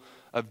bowl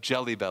of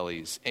Jelly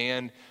Bellies.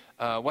 And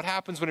what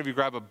happens whenever you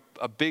grab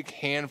a big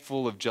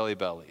handful of Jelly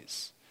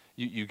Bellies?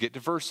 You get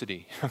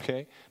diversity,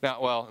 okay?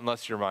 Now, well,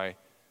 unless you're my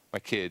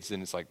kids,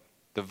 then it's like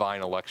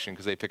divine election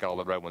because they pick out all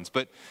the red ones.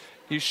 But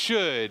you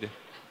should,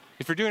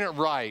 if you're doing it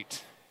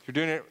right, if you're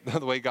doing it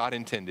the way God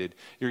intended,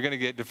 you're going to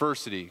get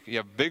diversity. You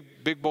have a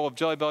big bowl of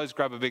Jelly Bellies,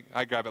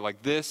 I grab it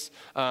like this.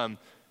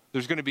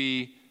 There's going to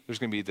be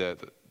the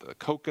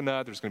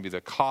coconut, there's going to be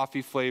the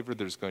coffee flavor,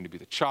 there's going to be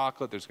the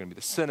chocolate, there's going to be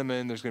the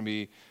cinnamon, there's going to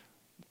be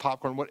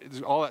popcorn,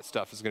 all that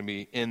stuff is going to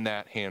be in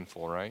that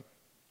handful, right?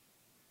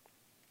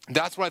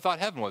 That's what I thought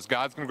heaven was.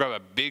 God's going to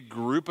grab a big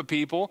group of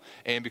people,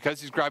 and because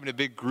he's grabbing a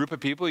big group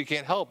of people, you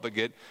can't help but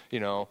get,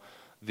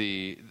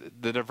 the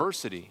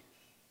diversity.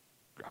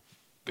 Grab a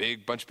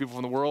big bunch of people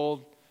from the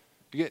world.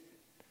 You get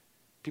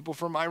people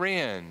from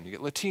Iran. You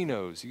get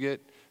Latinos. You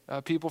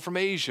get people from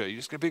Asia. You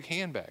just get a big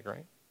handbag,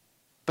 right?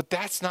 But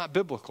that's not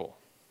biblical.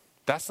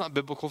 That's not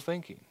biblical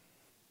thinking.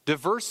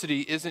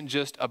 Diversity isn't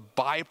just a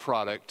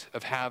byproduct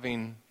of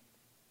having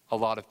a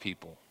lot of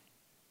people.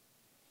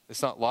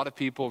 It's not a lot of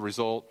people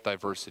result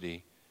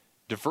diversity.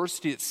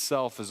 Diversity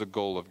itself is a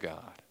goal of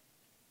God.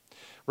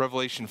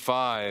 Revelation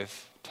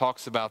 5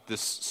 talks about this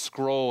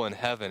scroll in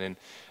heaven, and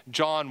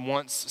John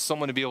wants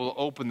someone to be able to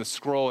open the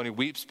scroll, and he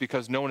weeps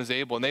because no one is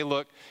able. And they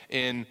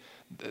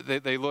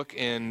look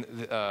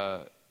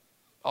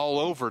all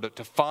over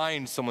to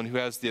find someone who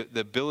has the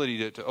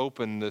ability to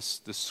open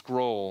this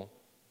scroll.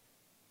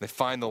 They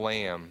find the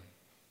Lamb,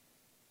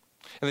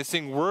 and they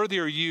sing, "Worthy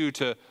are you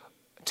to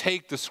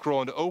take the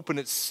scroll and to open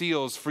its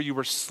seals, for you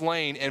were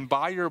slain, and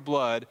by your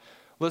blood,"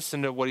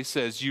 listen to what he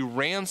says, "you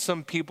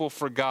ransom people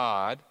for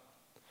God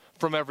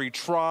from every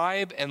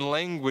tribe and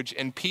language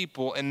and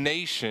people and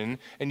nation,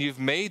 and you've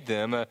made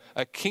them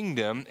a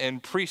kingdom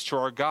and priests to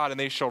our God, and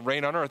they shall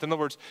reign on earth." In other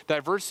words,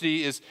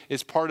 diversity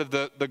is part of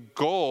the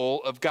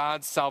goal of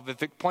God's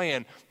salvific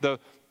plan. The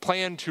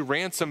plan to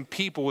ransom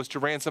people was to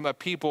ransom a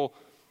people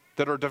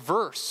that are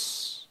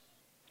diverse.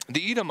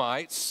 The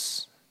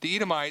Edomites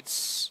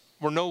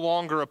were no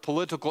longer a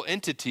political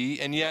entity,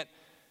 and yet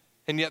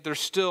they're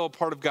still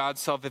part of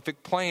God's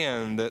salvific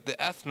plan, the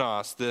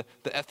ethnos, the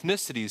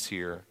ethnicities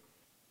here.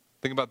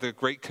 Think about the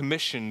Great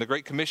Commission. The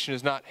Great Commission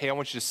is not, hey, I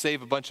want you to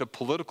save a bunch of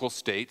political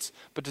states,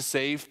 but to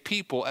save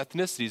people,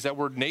 ethnicities. That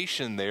word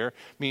nation there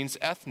means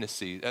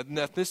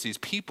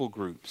ethnicities, people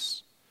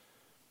groups.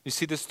 You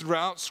see this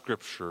throughout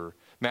Scripture.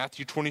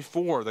 Matthew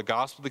 24, the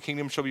gospel of the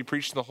kingdom shall be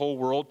preached in the whole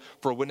world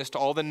for a witness to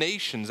all the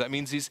nations. That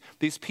means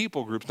these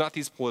people groups, not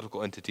these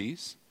political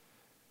entities.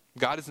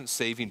 God isn't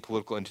saving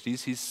political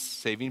entities, he's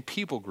saving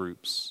people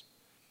groups.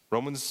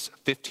 Romans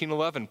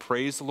 15:11,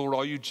 praise the Lord,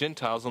 all you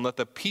Gentiles, and let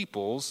the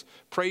peoples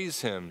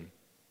praise him.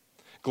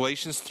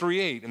 Galatians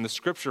 3:8, in the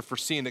scripture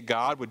foreseeing that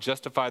God would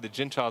justify the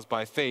Gentiles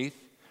by faith,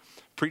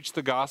 preached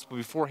the gospel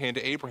beforehand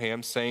to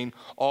Abraham, saying,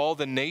 all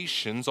the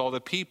nations, all the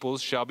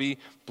peoples shall be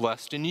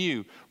blessed in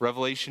you.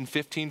 Revelation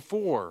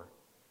 15:4,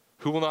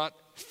 who will not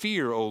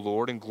fear, O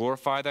Lord, and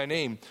glorify thy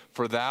name,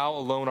 for thou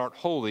alone art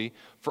holy,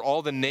 for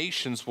all the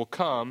nations will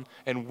come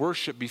and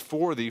worship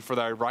before thee, for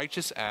thy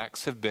righteous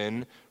acts have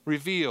been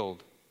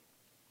revealed.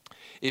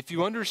 If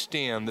you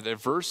understand that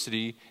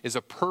adversity is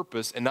a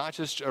purpose and not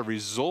just a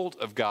result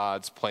of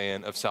God's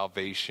plan of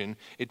salvation,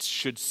 it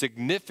should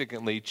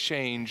significantly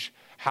change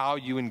how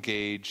you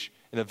engage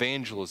in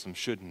evangelism,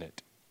 shouldn't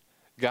it?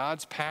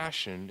 God's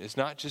passion is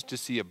not just to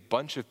see a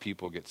bunch of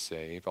people get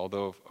saved,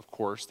 although, of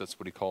course, that's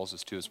what he calls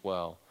us to as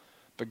well.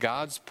 But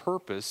God's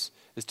purpose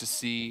is to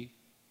see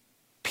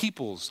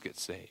peoples get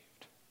saved.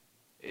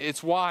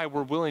 It's why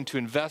we're willing to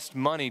invest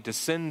money to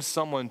send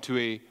someone to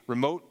a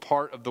remote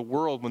part of the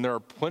world when there are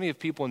plenty of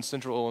people in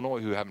central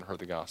Illinois who haven't heard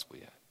the gospel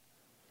yet.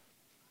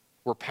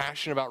 We're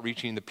passionate about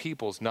reaching the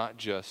peoples, not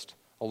just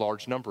a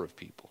large number of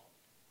people.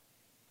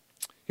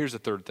 Here's the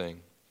third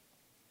thing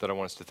that I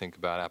want us to think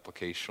about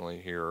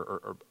applicationally here,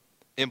 or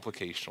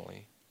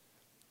implicationally.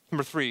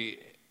 Number 3,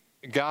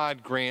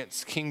 God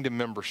grants kingdom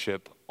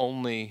membership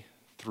only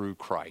through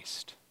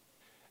Christ.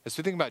 As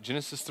we think about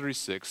Genesis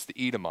 36,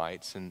 the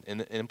Edomites, and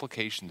the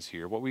implications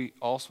here, what we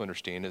also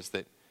understand is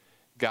that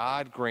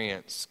God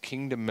grants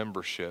kingdom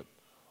membership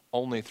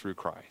only through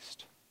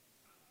Christ.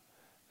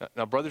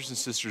 Now, brothers and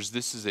sisters,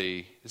 this is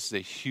a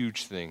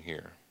huge thing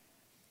here.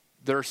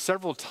 There are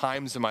several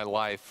times in my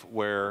life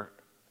where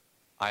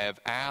I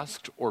have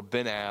asked or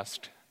been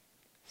asked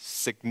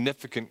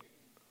significant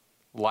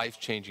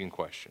life-changing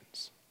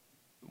questions.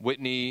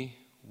 Whitney,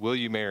 will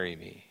you marry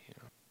me?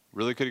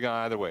 Really could have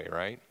gone either way,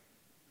 right?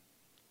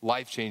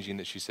 Life-changing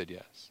that she said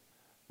yes.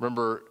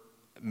 Remember,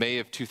 May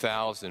of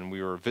 2000,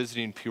 we were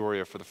visiting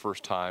Peoria for the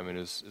first time, and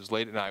it was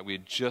late at night. We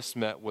had just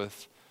met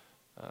with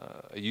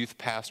a youth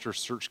pastor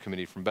search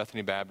committee from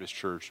Bethany Baptist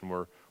Church, and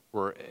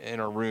we're in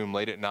our room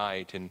late at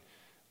night, and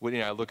Whitney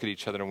and I look at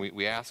each other, and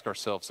we ask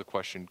ourselves the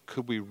question,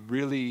 could we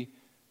really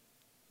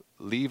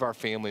leave our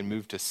family and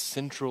move to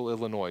central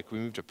Illinois? Could we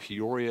move to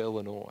Peoria,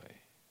 Illinois?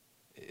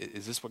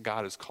 Is this what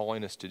God is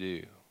calling us to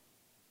do?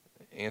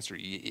 Answer,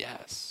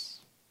 yes.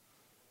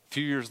 A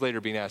few years later,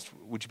 being asked,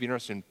 would you be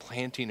interested in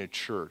planting a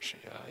church?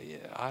 Yeah,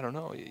 I don't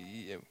know.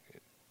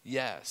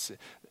 Yes.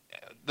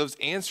 Those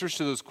answers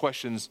to those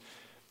questions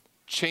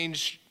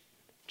change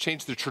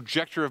the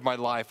trajectory of my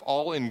life,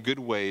 all in good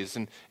ways.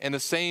 And the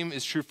same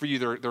is true for you.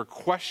 There are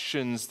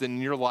questions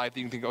in your life that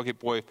you can think, okay,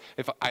 boy,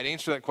 if I'd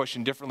answered that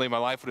question differently, my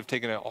life would have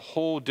taken a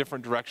whole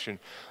different direction.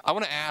 I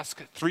want to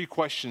ask 3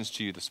 questions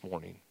to you this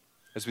morning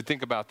as we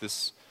think about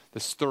this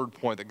third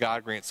point that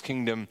God grants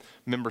kingdom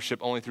membership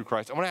only through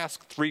Christ. I want to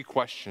ask 3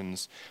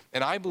 questions,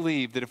 and I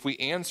believe that if we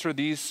answer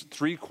these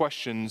 3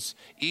 questions,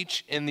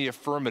 each in the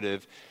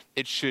affirmative,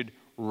 it should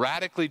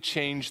radically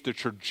change the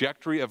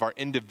trajectory of our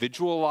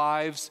individual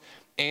lives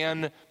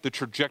and the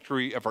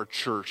trajectory of our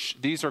church.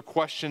 These are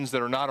questions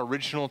that are not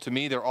original to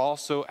me. They're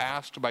also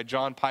asked by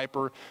John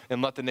Piper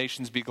in Let the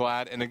Nations Be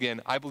Glad. And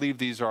again, I believe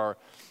these are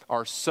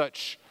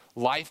such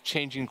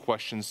life-changing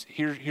questions.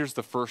 Here's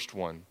the first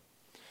one.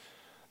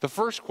 The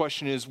first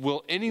question is,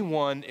 will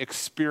anyone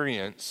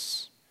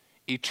experience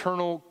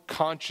eternal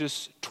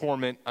conscious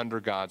torment under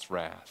God's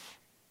wrath?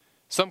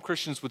 Some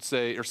Christians would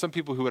say, or some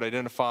people who would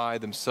identify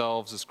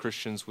themselves as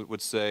Christians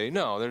would say,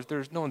 no,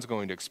 there's no one's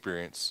going to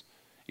experience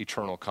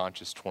eternal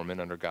conscious torment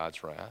under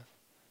God's wrath.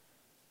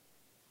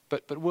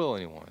 But will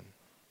anyone?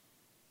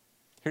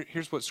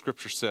 Here's what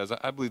Scripture says.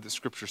 I believe that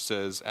Scripture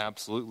says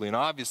absolutely. And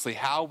obviously,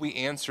 how we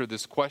answer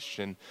this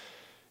question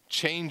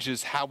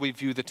changes how we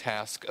view the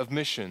task of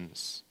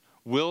missions.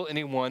 Will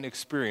anyone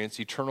experience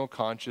eternal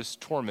conscious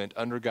torment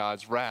under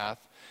God's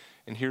wrath?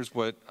 And here's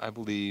what I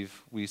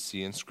believe we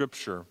see in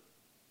Scripture.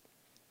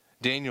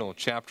 Daniel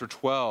chapter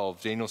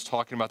 12, Daniel's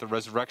talking about the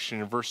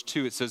resurrection. In verse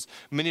 2, it says,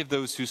 many of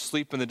those who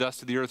sleep in the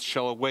dust of the earth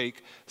shall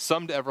awake,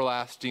 some to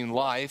everlasting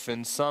life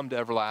and some to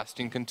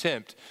everlasting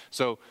contempt.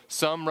 So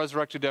some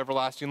resurrected to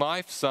everlasting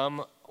life,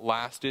 some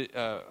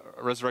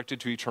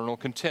resurrected to eternal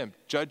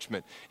contempt,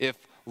 judgment. If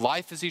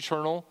life is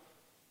eternal,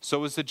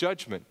 so is the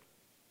judgment.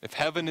 If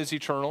heaven is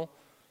eternal,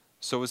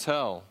 so is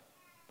hell.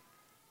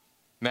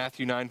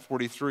 Matthew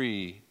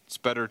 9:43, it's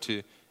better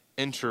to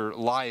enter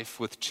life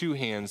with 2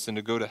 hands than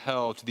to go to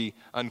hell, to the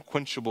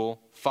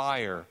unquenchable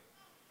fire.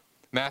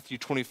 Matthew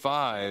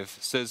 25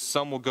 says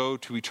some will go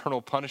to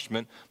eternal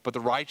punishment, but the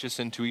righteous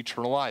into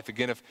eternal life.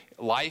 Again, if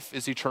life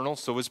is eternal,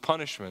 so is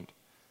punishment.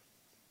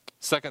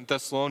 2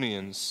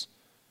 Thessalonians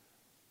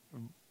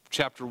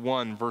chapter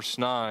 1, verse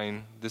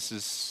 9, this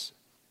is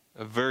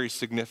a very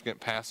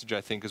significant passage,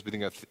 I think, as we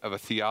think of a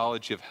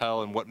theology of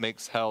hell and what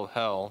makes hell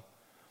hell.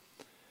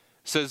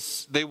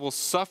 says they will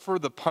suffer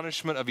the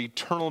punishment of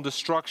eternal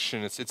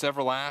destruction. It's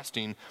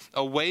everlasting,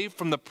 away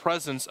from the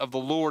presence of the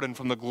Lord and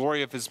from the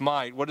glory of his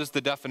might. What is the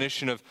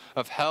definition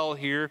of hell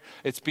here?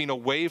 It's being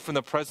away from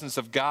the presence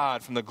of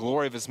God, from the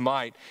glory of his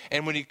might.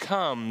 And when he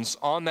comes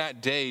on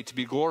that day to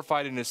be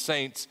glorified in his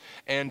saints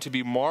and to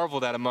be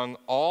marveled at among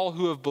all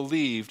who have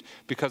believed,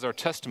 because our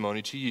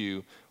testimony to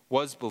you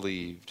was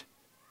believed.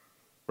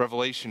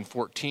 Revelation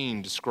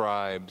 14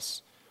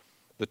 describes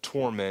the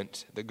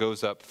torment that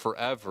goes up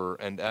forever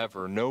and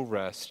ever, no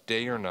rest,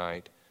 day or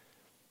night,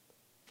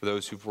 for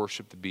those who've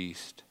worshiped the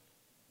beast.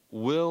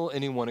 Will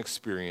anyone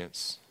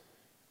experience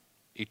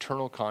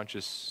eternal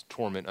conscious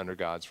torment under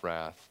God's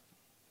wrath?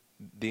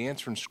 The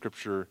answer in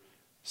Scripture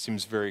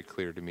seems very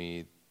clear to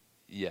me,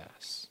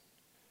 yes.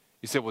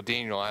 You say, well,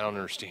 Daniel, I don't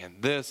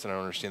understand this, and I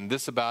don't understand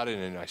this about it,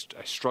 and I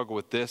struggle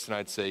with this, and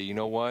I'd say, you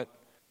know what?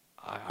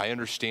 I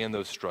understand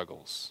those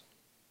struggles,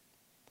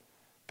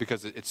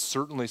 because it's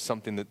certainly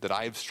something that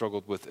I've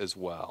struggled with as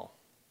well.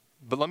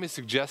 But let me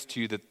suggest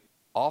to you that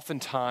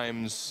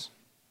oftentimes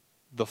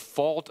the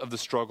fault of the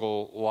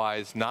struggle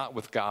lies not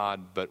with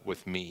God, but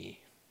with me,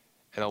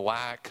 and a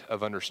lack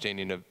of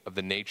understanding of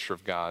the nature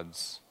of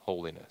God's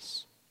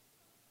holiness.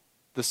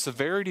 The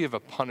severity of a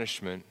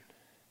punishment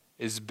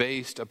is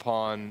based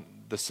upon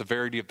the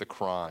severity of the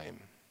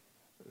crime,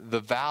 the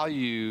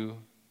value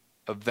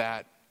of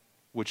that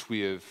which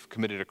we have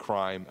committed a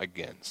crime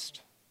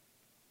against.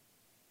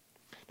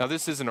 Now,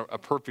 this isn't a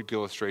perfect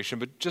illustration,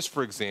 but just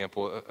for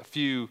example, a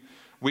few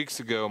weeks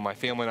ago, my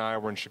family and I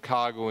were in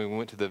Chicago, and we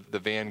went to the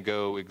Van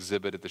Gogh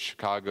exhibit at the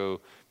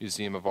Chicago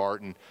Museum of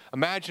Art. And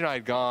imagine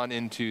I'd gone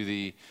into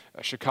the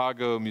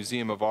Chicago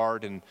Museum of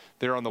Art, and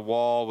there on the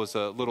wall was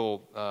a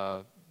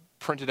little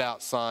printed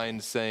out sign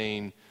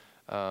saying,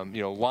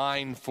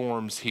 line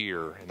forms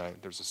here. And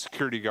there's a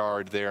security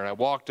guard there. And I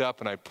walked up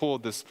and I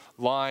pulled this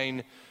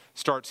line,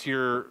 starts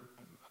here,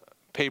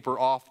 paper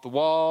off the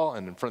wall,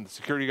 and in front of the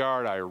security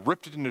guard, I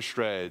ripped it into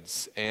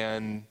shreds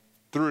and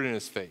threw it in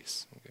his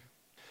face. Okay.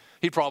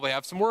 He'd probably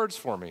have some words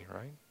for me,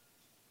 right?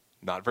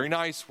 Not very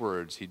nice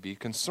words. He'd be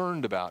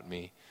concerned about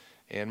me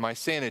and my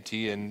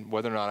sanity and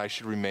whether or not I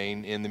should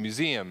remain in the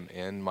museum,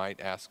 and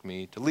might ask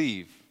me to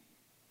leave.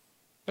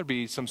 There'd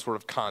be some sort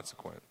of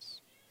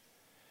consequence.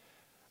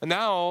 And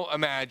now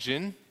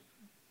imagine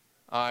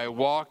I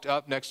walked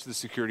up next to the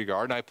security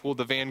guard and I pulled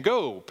the Van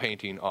Gogh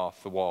painting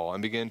off the wall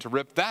and began to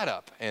rip that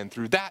up and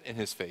threw that in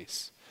his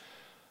face.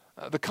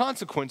 The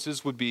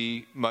consequences would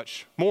be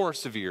much more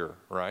severe,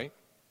 right?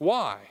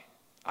 Why?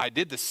 I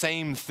did the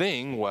same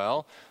thing.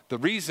 Well, the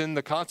reason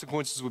the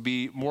consequences would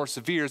be more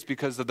severe is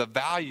because of the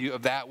value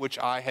of that which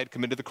I had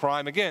committed the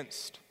crime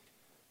against.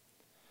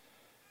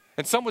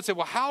 And some would say,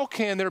 well, how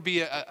can there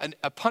be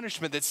a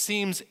punishment that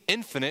seems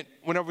infinite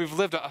whenever we've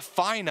lived a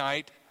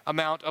finite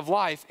amount of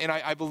life? And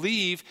I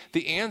believe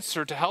the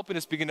answer to helping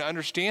us begin to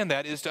understand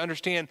that is to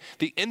understand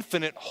the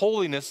infinite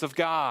holiness of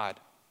God.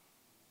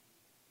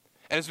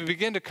 And as we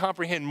begin to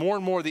comprehend more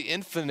and more the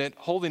infinite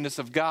holiness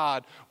of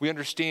God, we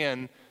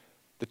understand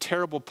the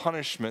terrible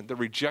punishment the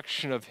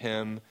rejection of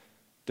him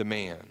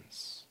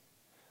demands.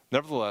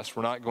 Nevertheless,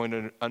 we're not going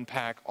to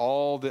unpack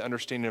all the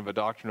understanding of a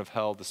doctrine of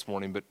hell this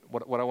morning, but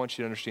what I want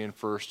you to understand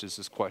first is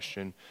this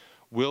question: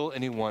 will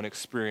anyone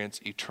experience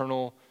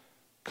eternal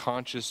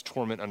conscious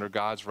torment under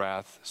God's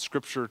wrath?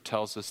 Scripture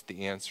tells us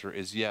the answer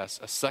is yes.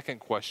 A second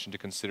question to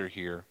consider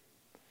here: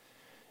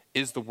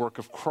 is the work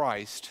of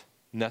Christ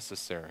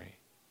necessary?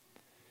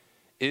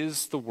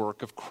 Is the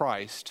work of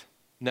Christ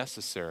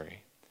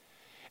necessary?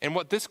 And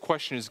what this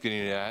question is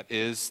getting at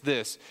is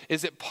this: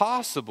 is it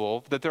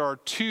possible that there are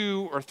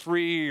two or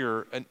three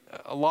or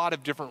a lot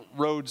of different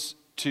roads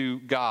to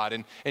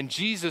God? And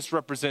Jesus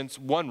represents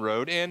one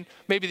road, and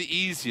maybe the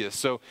easiest.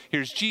 So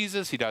here's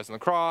Jesus, he dies on the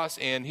cross,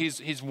 and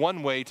he's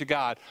one way to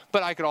God.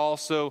 But I could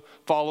also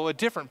follow a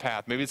different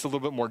path. Maybe it's a little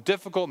bit more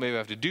difficult, maybe I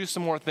have to do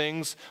some more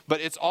things, but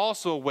it's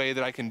also a way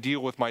that I can deal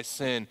with my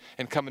sin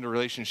and come into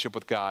relationship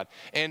with God.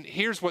 And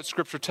here's what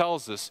Scripture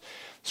tells us.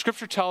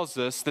 Scripture tells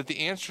us that the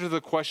answer to the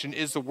question,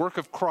 is the work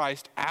of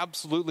Christ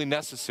absolutely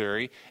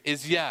necessary,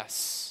 is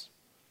yes.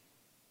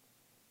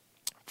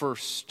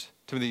 First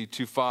Timothy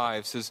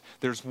 2:5 says,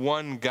 there's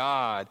one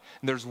God,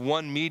 and there's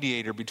one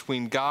mediator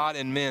between God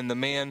and men, the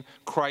man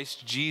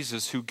Christ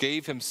Jesus, who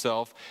gave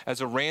himself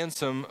as a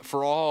ransom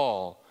for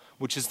all,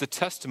 which is the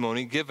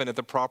testimony given at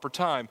the proper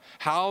time.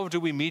 How do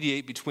we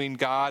mediate between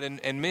God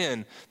and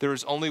men? There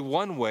is only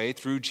one way,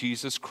 through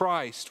Jesus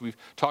Christ. We've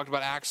talked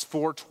about Acts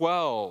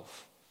 4:12.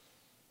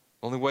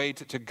 Only way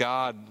to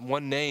God,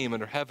 one name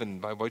under heaven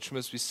by which we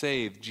must be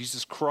saved,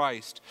 Jesus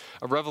Christ.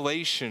 A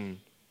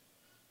Revelation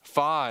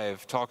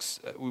 5 talks,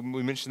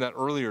 we mentioned that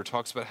earlier,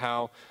 talks about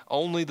how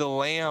only the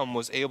Lamb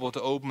was able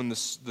to open the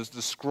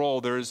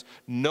scroll. There is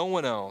no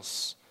one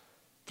else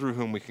through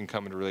whom we can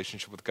come into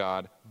relationship with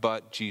God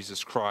but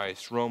Jesus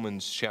Christ.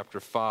 Romans chapter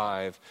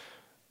 5,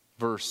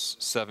 verse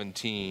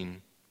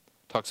 17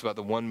 talks about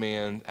the one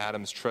man,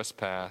 Adam's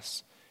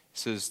trespass. It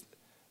says,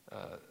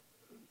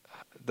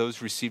 those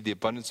who receive the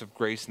abundance of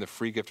grace and the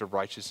free gift of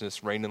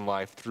righteousness reign in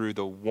life through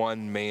the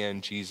one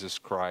man, Jesus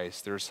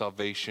Christ. There is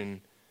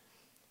salvation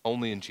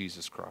only in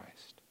Jesus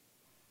Christ.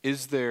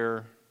 Is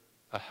there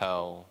a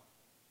hell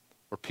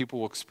where people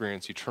will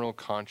experience eternal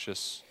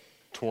conscious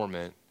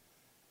torment?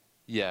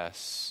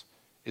 Yes.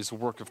 Is the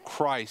work of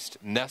Christ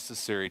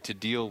necessary to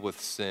deal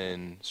with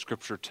sin?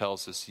 Scripture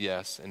tells us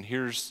yes. And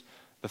here's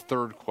the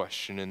third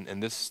question,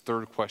 and this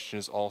third question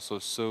is also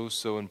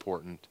so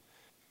important.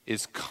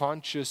 Is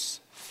conscious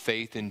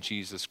faith in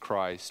Jesus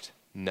Christ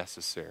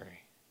necessary?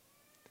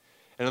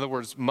 In other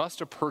words,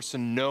 must a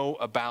person know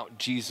about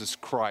Jesus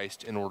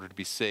Christ in order to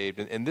be saved?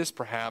 And this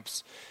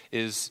perhaps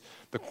is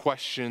the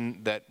question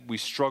that we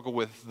struggle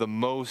with the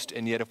most,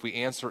 and yet if we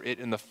answer it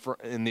in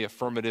the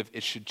affirmative,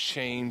 it should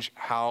change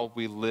how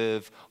we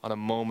live on a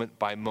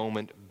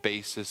moment-by-moment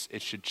basis.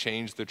 It should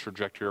change the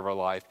trajectory of our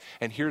life.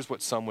 And here's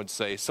what some would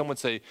say. Some would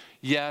say,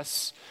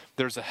 yes,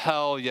 there's a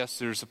hell. Yes,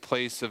 there's a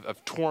place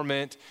of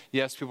torment.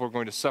 Yes, people are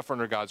going to suffer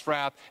under God's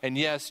wrath. And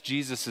yes,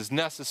 Jesus is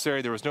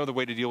necessary. There was no other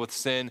way to deal with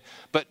sin.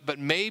 But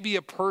maybe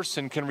a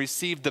person can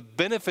receive the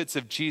benefits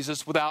of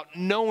Jesus without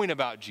knowing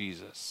about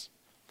Jesus.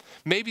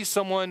 Maybe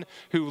someone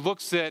who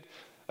looks at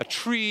a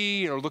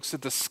tree or looks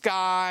at the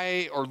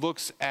sky or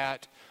looks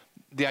at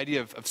the idea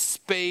of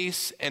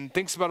space and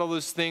thinks about all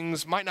those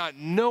things might not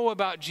know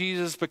about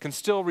Jesus but can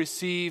still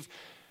receive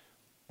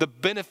the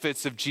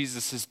benefits of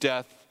Jesus'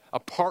 death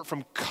apart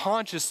from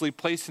consciously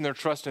placing their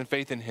trust and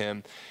faith in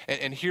him.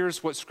 And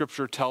here's what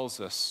Scripture tells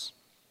us.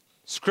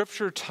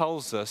 Scripture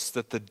tells us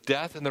that the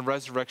death and the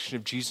resurrection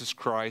of Jesus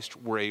Christ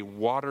were a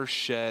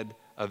watershed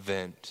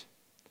event.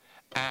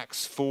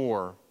 Acts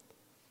 4.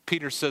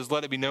 Peter says,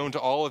 let it be known to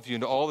all of you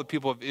and to all the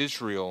people of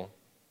Israel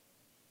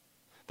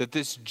that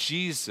this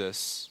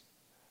Jesus,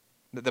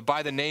 that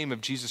by the name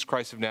of Jesus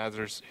Christ of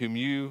Nazareth, whom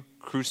you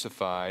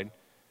crucified,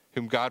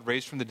 whom God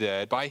raised from the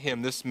dead, by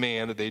him, this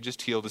man that they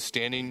just healed is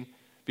standing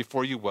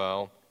before you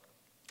well.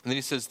 And then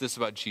he says this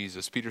about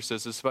Jesus. Peter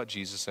says this about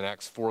Jesus in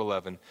Acts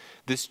 4:11.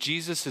 This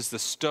Jesus is the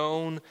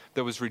stone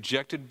that was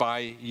rejected by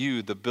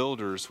you, the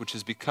builders, which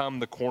has become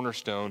the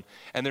cornerstone.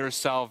 And there is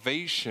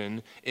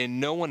salvation in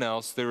no one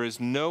else. There is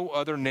no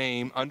other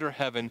name under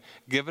heaven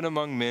given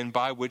among men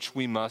by which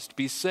we must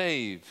be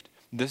saved.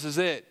 This is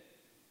it.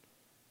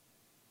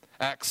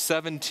 Acts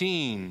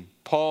 17,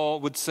 Paul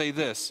would say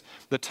this,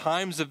 the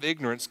times of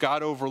ignorance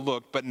God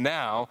overlooked, but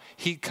now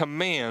he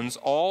commands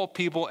all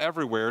people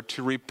everywhere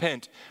to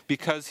repent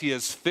because he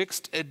has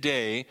fixed a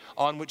day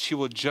on which he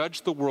will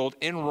judge the world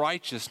in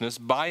righteousness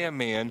by a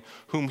man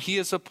whom he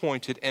has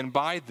appointed, and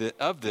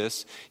of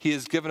this he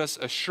has given us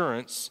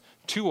assurance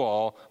to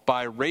all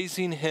by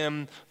raising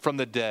him from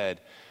the dead.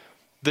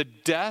 The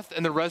death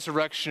and the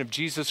resurrection of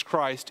Jesus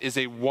Christ is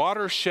a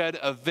watershed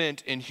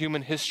event in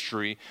human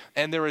history,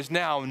 and there is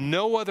now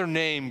no other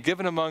name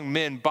given among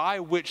men by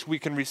which we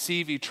can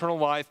receive eternal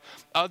life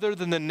other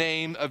than the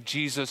name of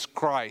Jesus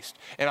Christ.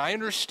 And I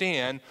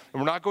understand,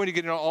 and we're not going to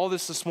get into all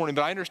this morning,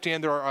 but I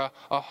understand there are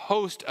a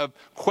host of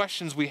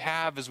questions we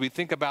have as we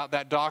think about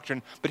that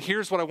doctrine. But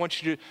here's what I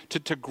want you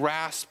to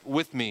grasp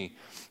with me.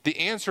 The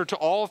answer to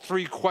all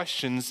three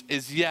questions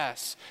is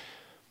yes.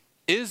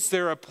 Is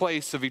there a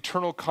place of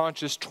eternal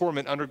conscious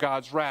torment under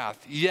God's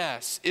wrath?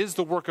 Yes. Is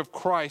the work of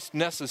Christ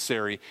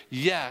necessary?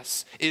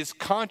 Yes. Is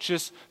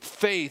conscious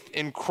faith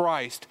in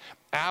Christ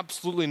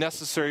absolutely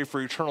necessary for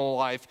eternal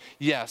life?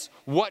 Yes.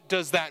 What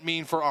does that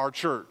mean for our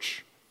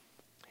church?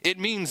 It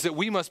means that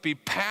we must be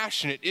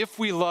passionate. If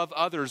we love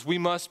others, we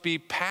must be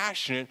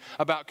passionate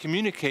about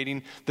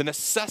communicating the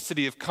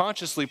necessity of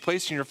consciously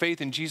placing your faith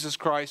in Jesus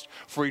Christ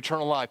for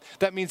eternal life.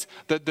 That means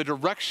that the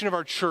direction of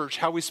our church,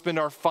 how we spend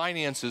our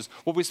finances,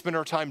 what we spend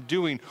our time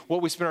doing,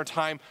 what we spend our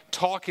time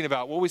talking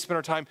about, what we spend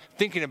our time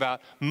thinking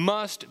about,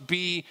 must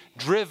be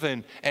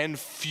driven and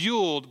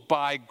fueled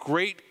by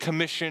Great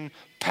Commission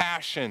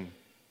passion.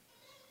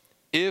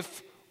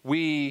 If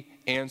we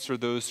answer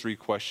those three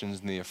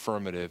questions in the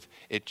affirmative,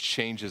 it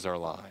changes our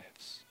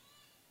lives.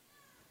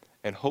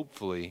 And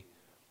hopefully,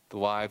 the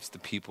lives of the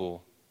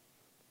people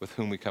with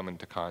whom we come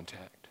into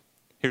contact.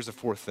 Here's the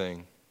fourth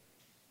thing.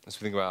 As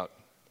we think about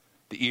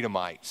the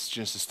Edomites,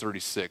 Genesis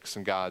 36,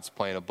 and God's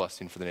plan of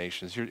blessing for the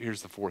nations.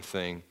 Here's the fourth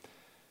thing.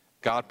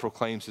 God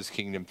proclaims his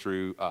kingdom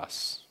through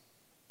us,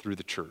 through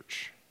the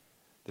church.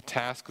 The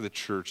task of the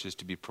church is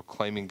to be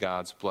proclaiming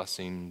God's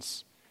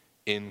blessings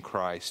in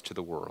Christ to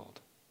the world.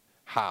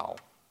 How?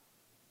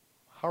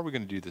 How are we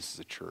going to do this as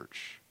a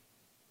church?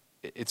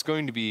 It's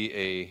going to be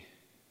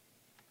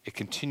a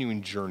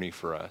continuing journey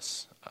for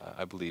us,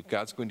 I believe.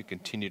 God's going to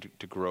continue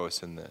to grow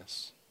us in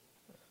this.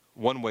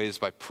 One way is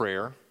by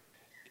prayer.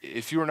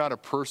 If you are not a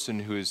person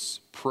who is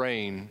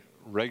praying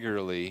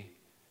regularly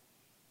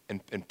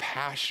and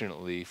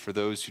passionately for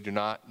those who do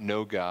not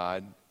know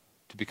God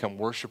to become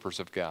worshipers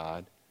of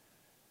God,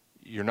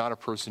 you're not a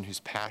person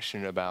who's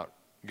passionate about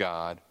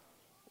God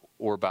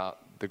or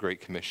about the Great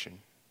Commission.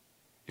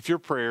 If your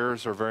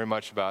prayers are very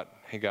much about,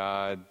 hey,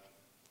 God,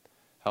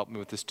 help me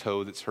with this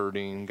toe that's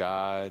hurting.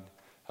 God,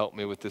 help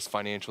me with this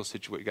financial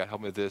situation. God, help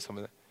me with this, help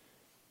me with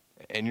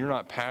that. And you're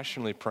not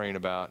passionately praying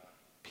about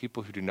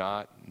people who do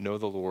not know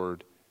the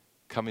Lord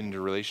coming into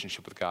a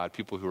relationship with God,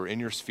 people who are in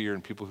your sphere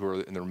and people who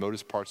are in the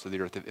remotest parts of the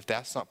earth, if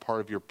that's not part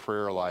of your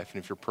prayer life,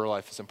 and if your prayer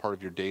life isn't part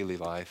of your daily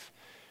life,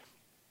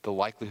 the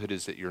likelihood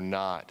is that you're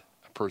not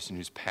a person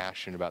who's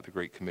passionate about the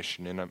Great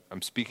Commission. And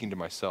I'm speaking to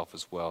myself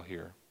as well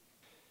here.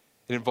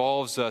 It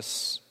involves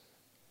us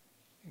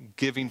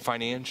giving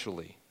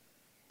financially.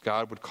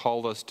 God would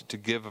call us to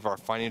give of our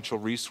financial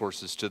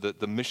resources to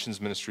the missions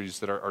ministries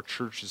that our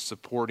church is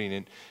supporting.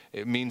 And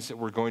it means that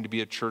we're going to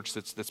be a church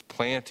that's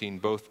planting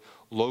both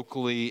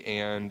locally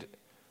and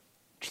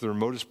to the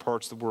remotest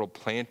parts of the world,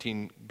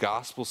 planting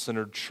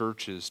gospel-centered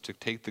churches to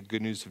take the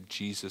good news of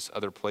Jesus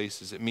other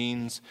places. It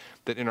means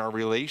that in our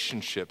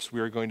relationships,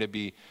 we are going to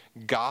be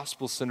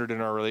gospel-centered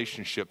in our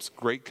relationships,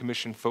 Great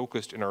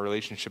Commission-focused in our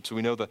relationships.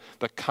 We know the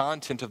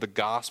content of the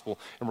gospel,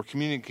 and we're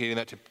communicating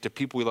that to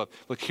people we love.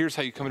 Look, here's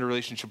how you come into a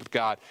relationship with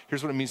God.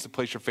 Here's what it means to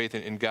place your faith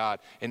in God,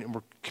 and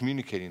we're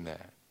communicating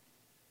that.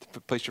 To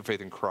place your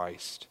faith in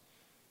Christ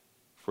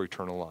for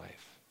eternal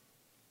life.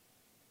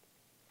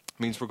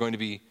 It means we're going to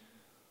be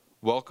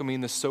welcoming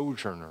the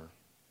sojourner.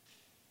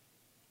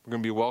 We're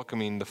going to be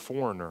welcoming the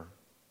foreigner.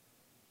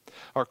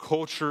 Our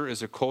culture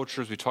is a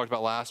culture, as we talked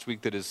about last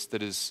week, that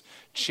is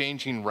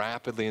changing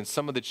rapidly. And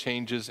some of the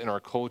changes in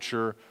our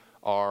culture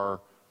are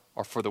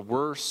for the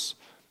worse,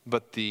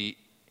 but the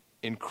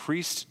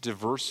increased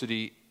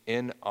diversity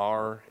in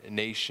our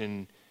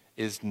nation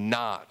is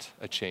not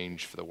a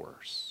change for the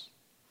worse.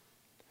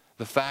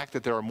 The fact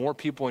that there are more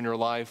people in your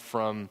life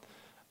from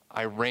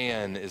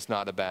Iran is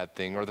not a bad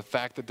thing, or the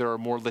fact that there are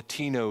more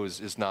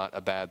Latinos is not a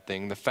bad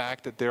thing. The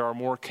fact that there are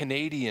more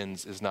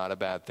Canadians is not a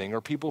bad thing,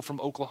 or people from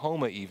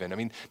Oklahoma even. I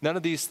mean, none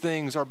of these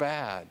things are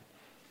bad.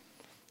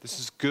 This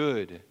is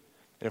good.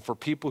 And for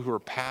people who are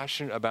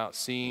passionate about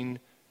seeing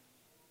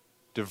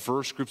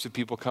diverse groups of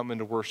people come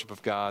into worship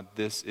of God,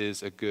 this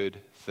is a good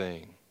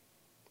thing.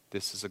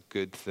 This is a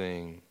good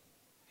thing.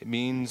 It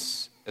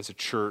means, as a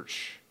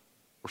church,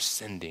 we're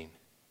sending.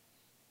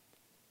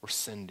 We're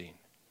sending.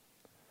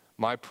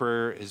 My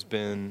prayer has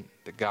been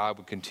that God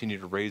would continue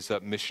to raise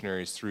up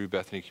missionaries through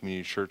Bethany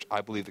Community Church.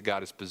 I believe that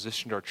God has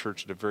positioned our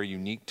church at a very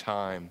unique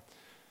time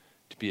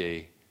to be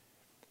a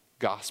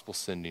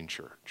gospel-sending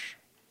church.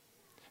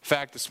 In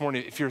fact, this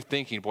morning, if you're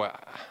thinking, boy,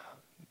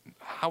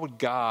 how would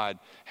God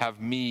have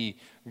me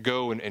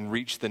go and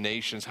reach the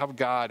nations? How would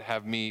God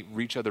have me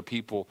reach other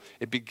people?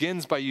 It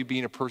begins by you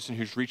being a person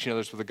who's reaching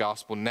others with the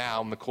gospel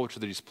now in the culture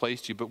that he's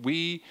placed you. But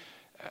we,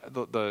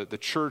 the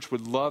church,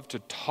 would love to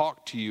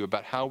talk to you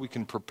about how we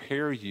can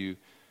prepare you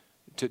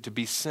to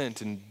be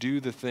sent and do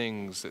the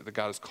things that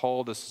God has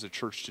called us as a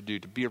church to do,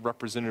 to be a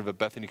representative of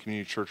Bethany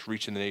Community Church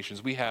reaching the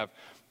nations. We have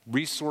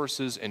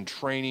resources and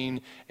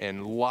training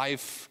and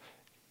life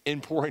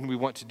inpouring we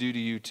want to do to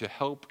you to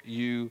help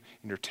you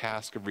in your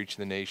task of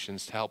reaching the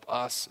nations, to help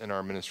us in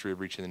our ministry of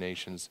reaching the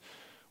nations.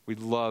 We'd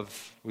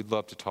love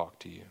to talk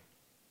to you.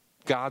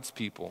 God's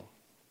people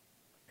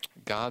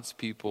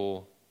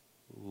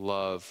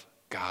love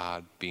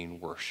God being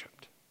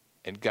worshiped.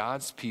 And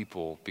God's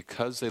people,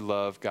 because they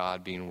love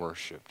God being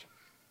worshiped,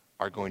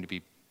 are going to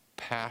be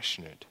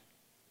passionate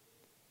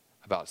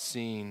about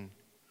seeing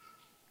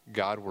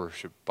God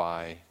worshiped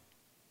by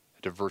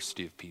a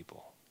diversity of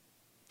people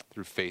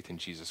through faith in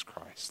Jesus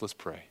Christ. Let's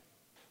pray.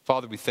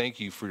 Father, we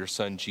thank you for your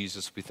Son,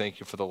 Jesus. We thank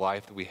you for the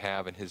life that we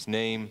have in his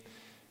name.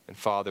 And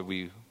Father,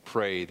 we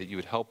pray that you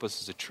would help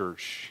us as a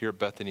church here at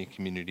Bethany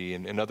Community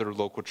and other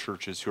local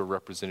churches who are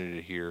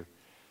represented here.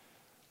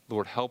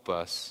 Lord, help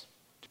us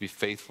to be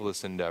faithful to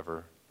this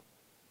endeavor.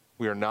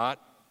 We are not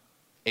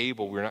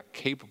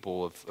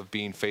capable of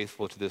being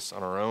faithful to this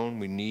on our own.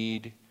 We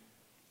need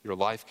your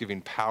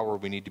life-giving power.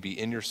 We need to be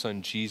in your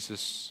Son,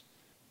 Jesus.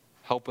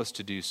 Help us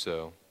to do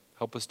so.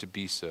 Help us to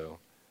be so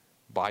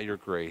by your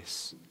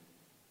grace.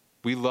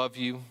 We love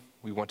you.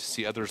 We want to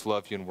see others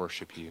love you and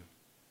worship you.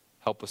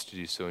 Help us to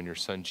do so. In your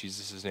Son,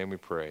 Jesus' name we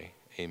pray.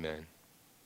 Amen.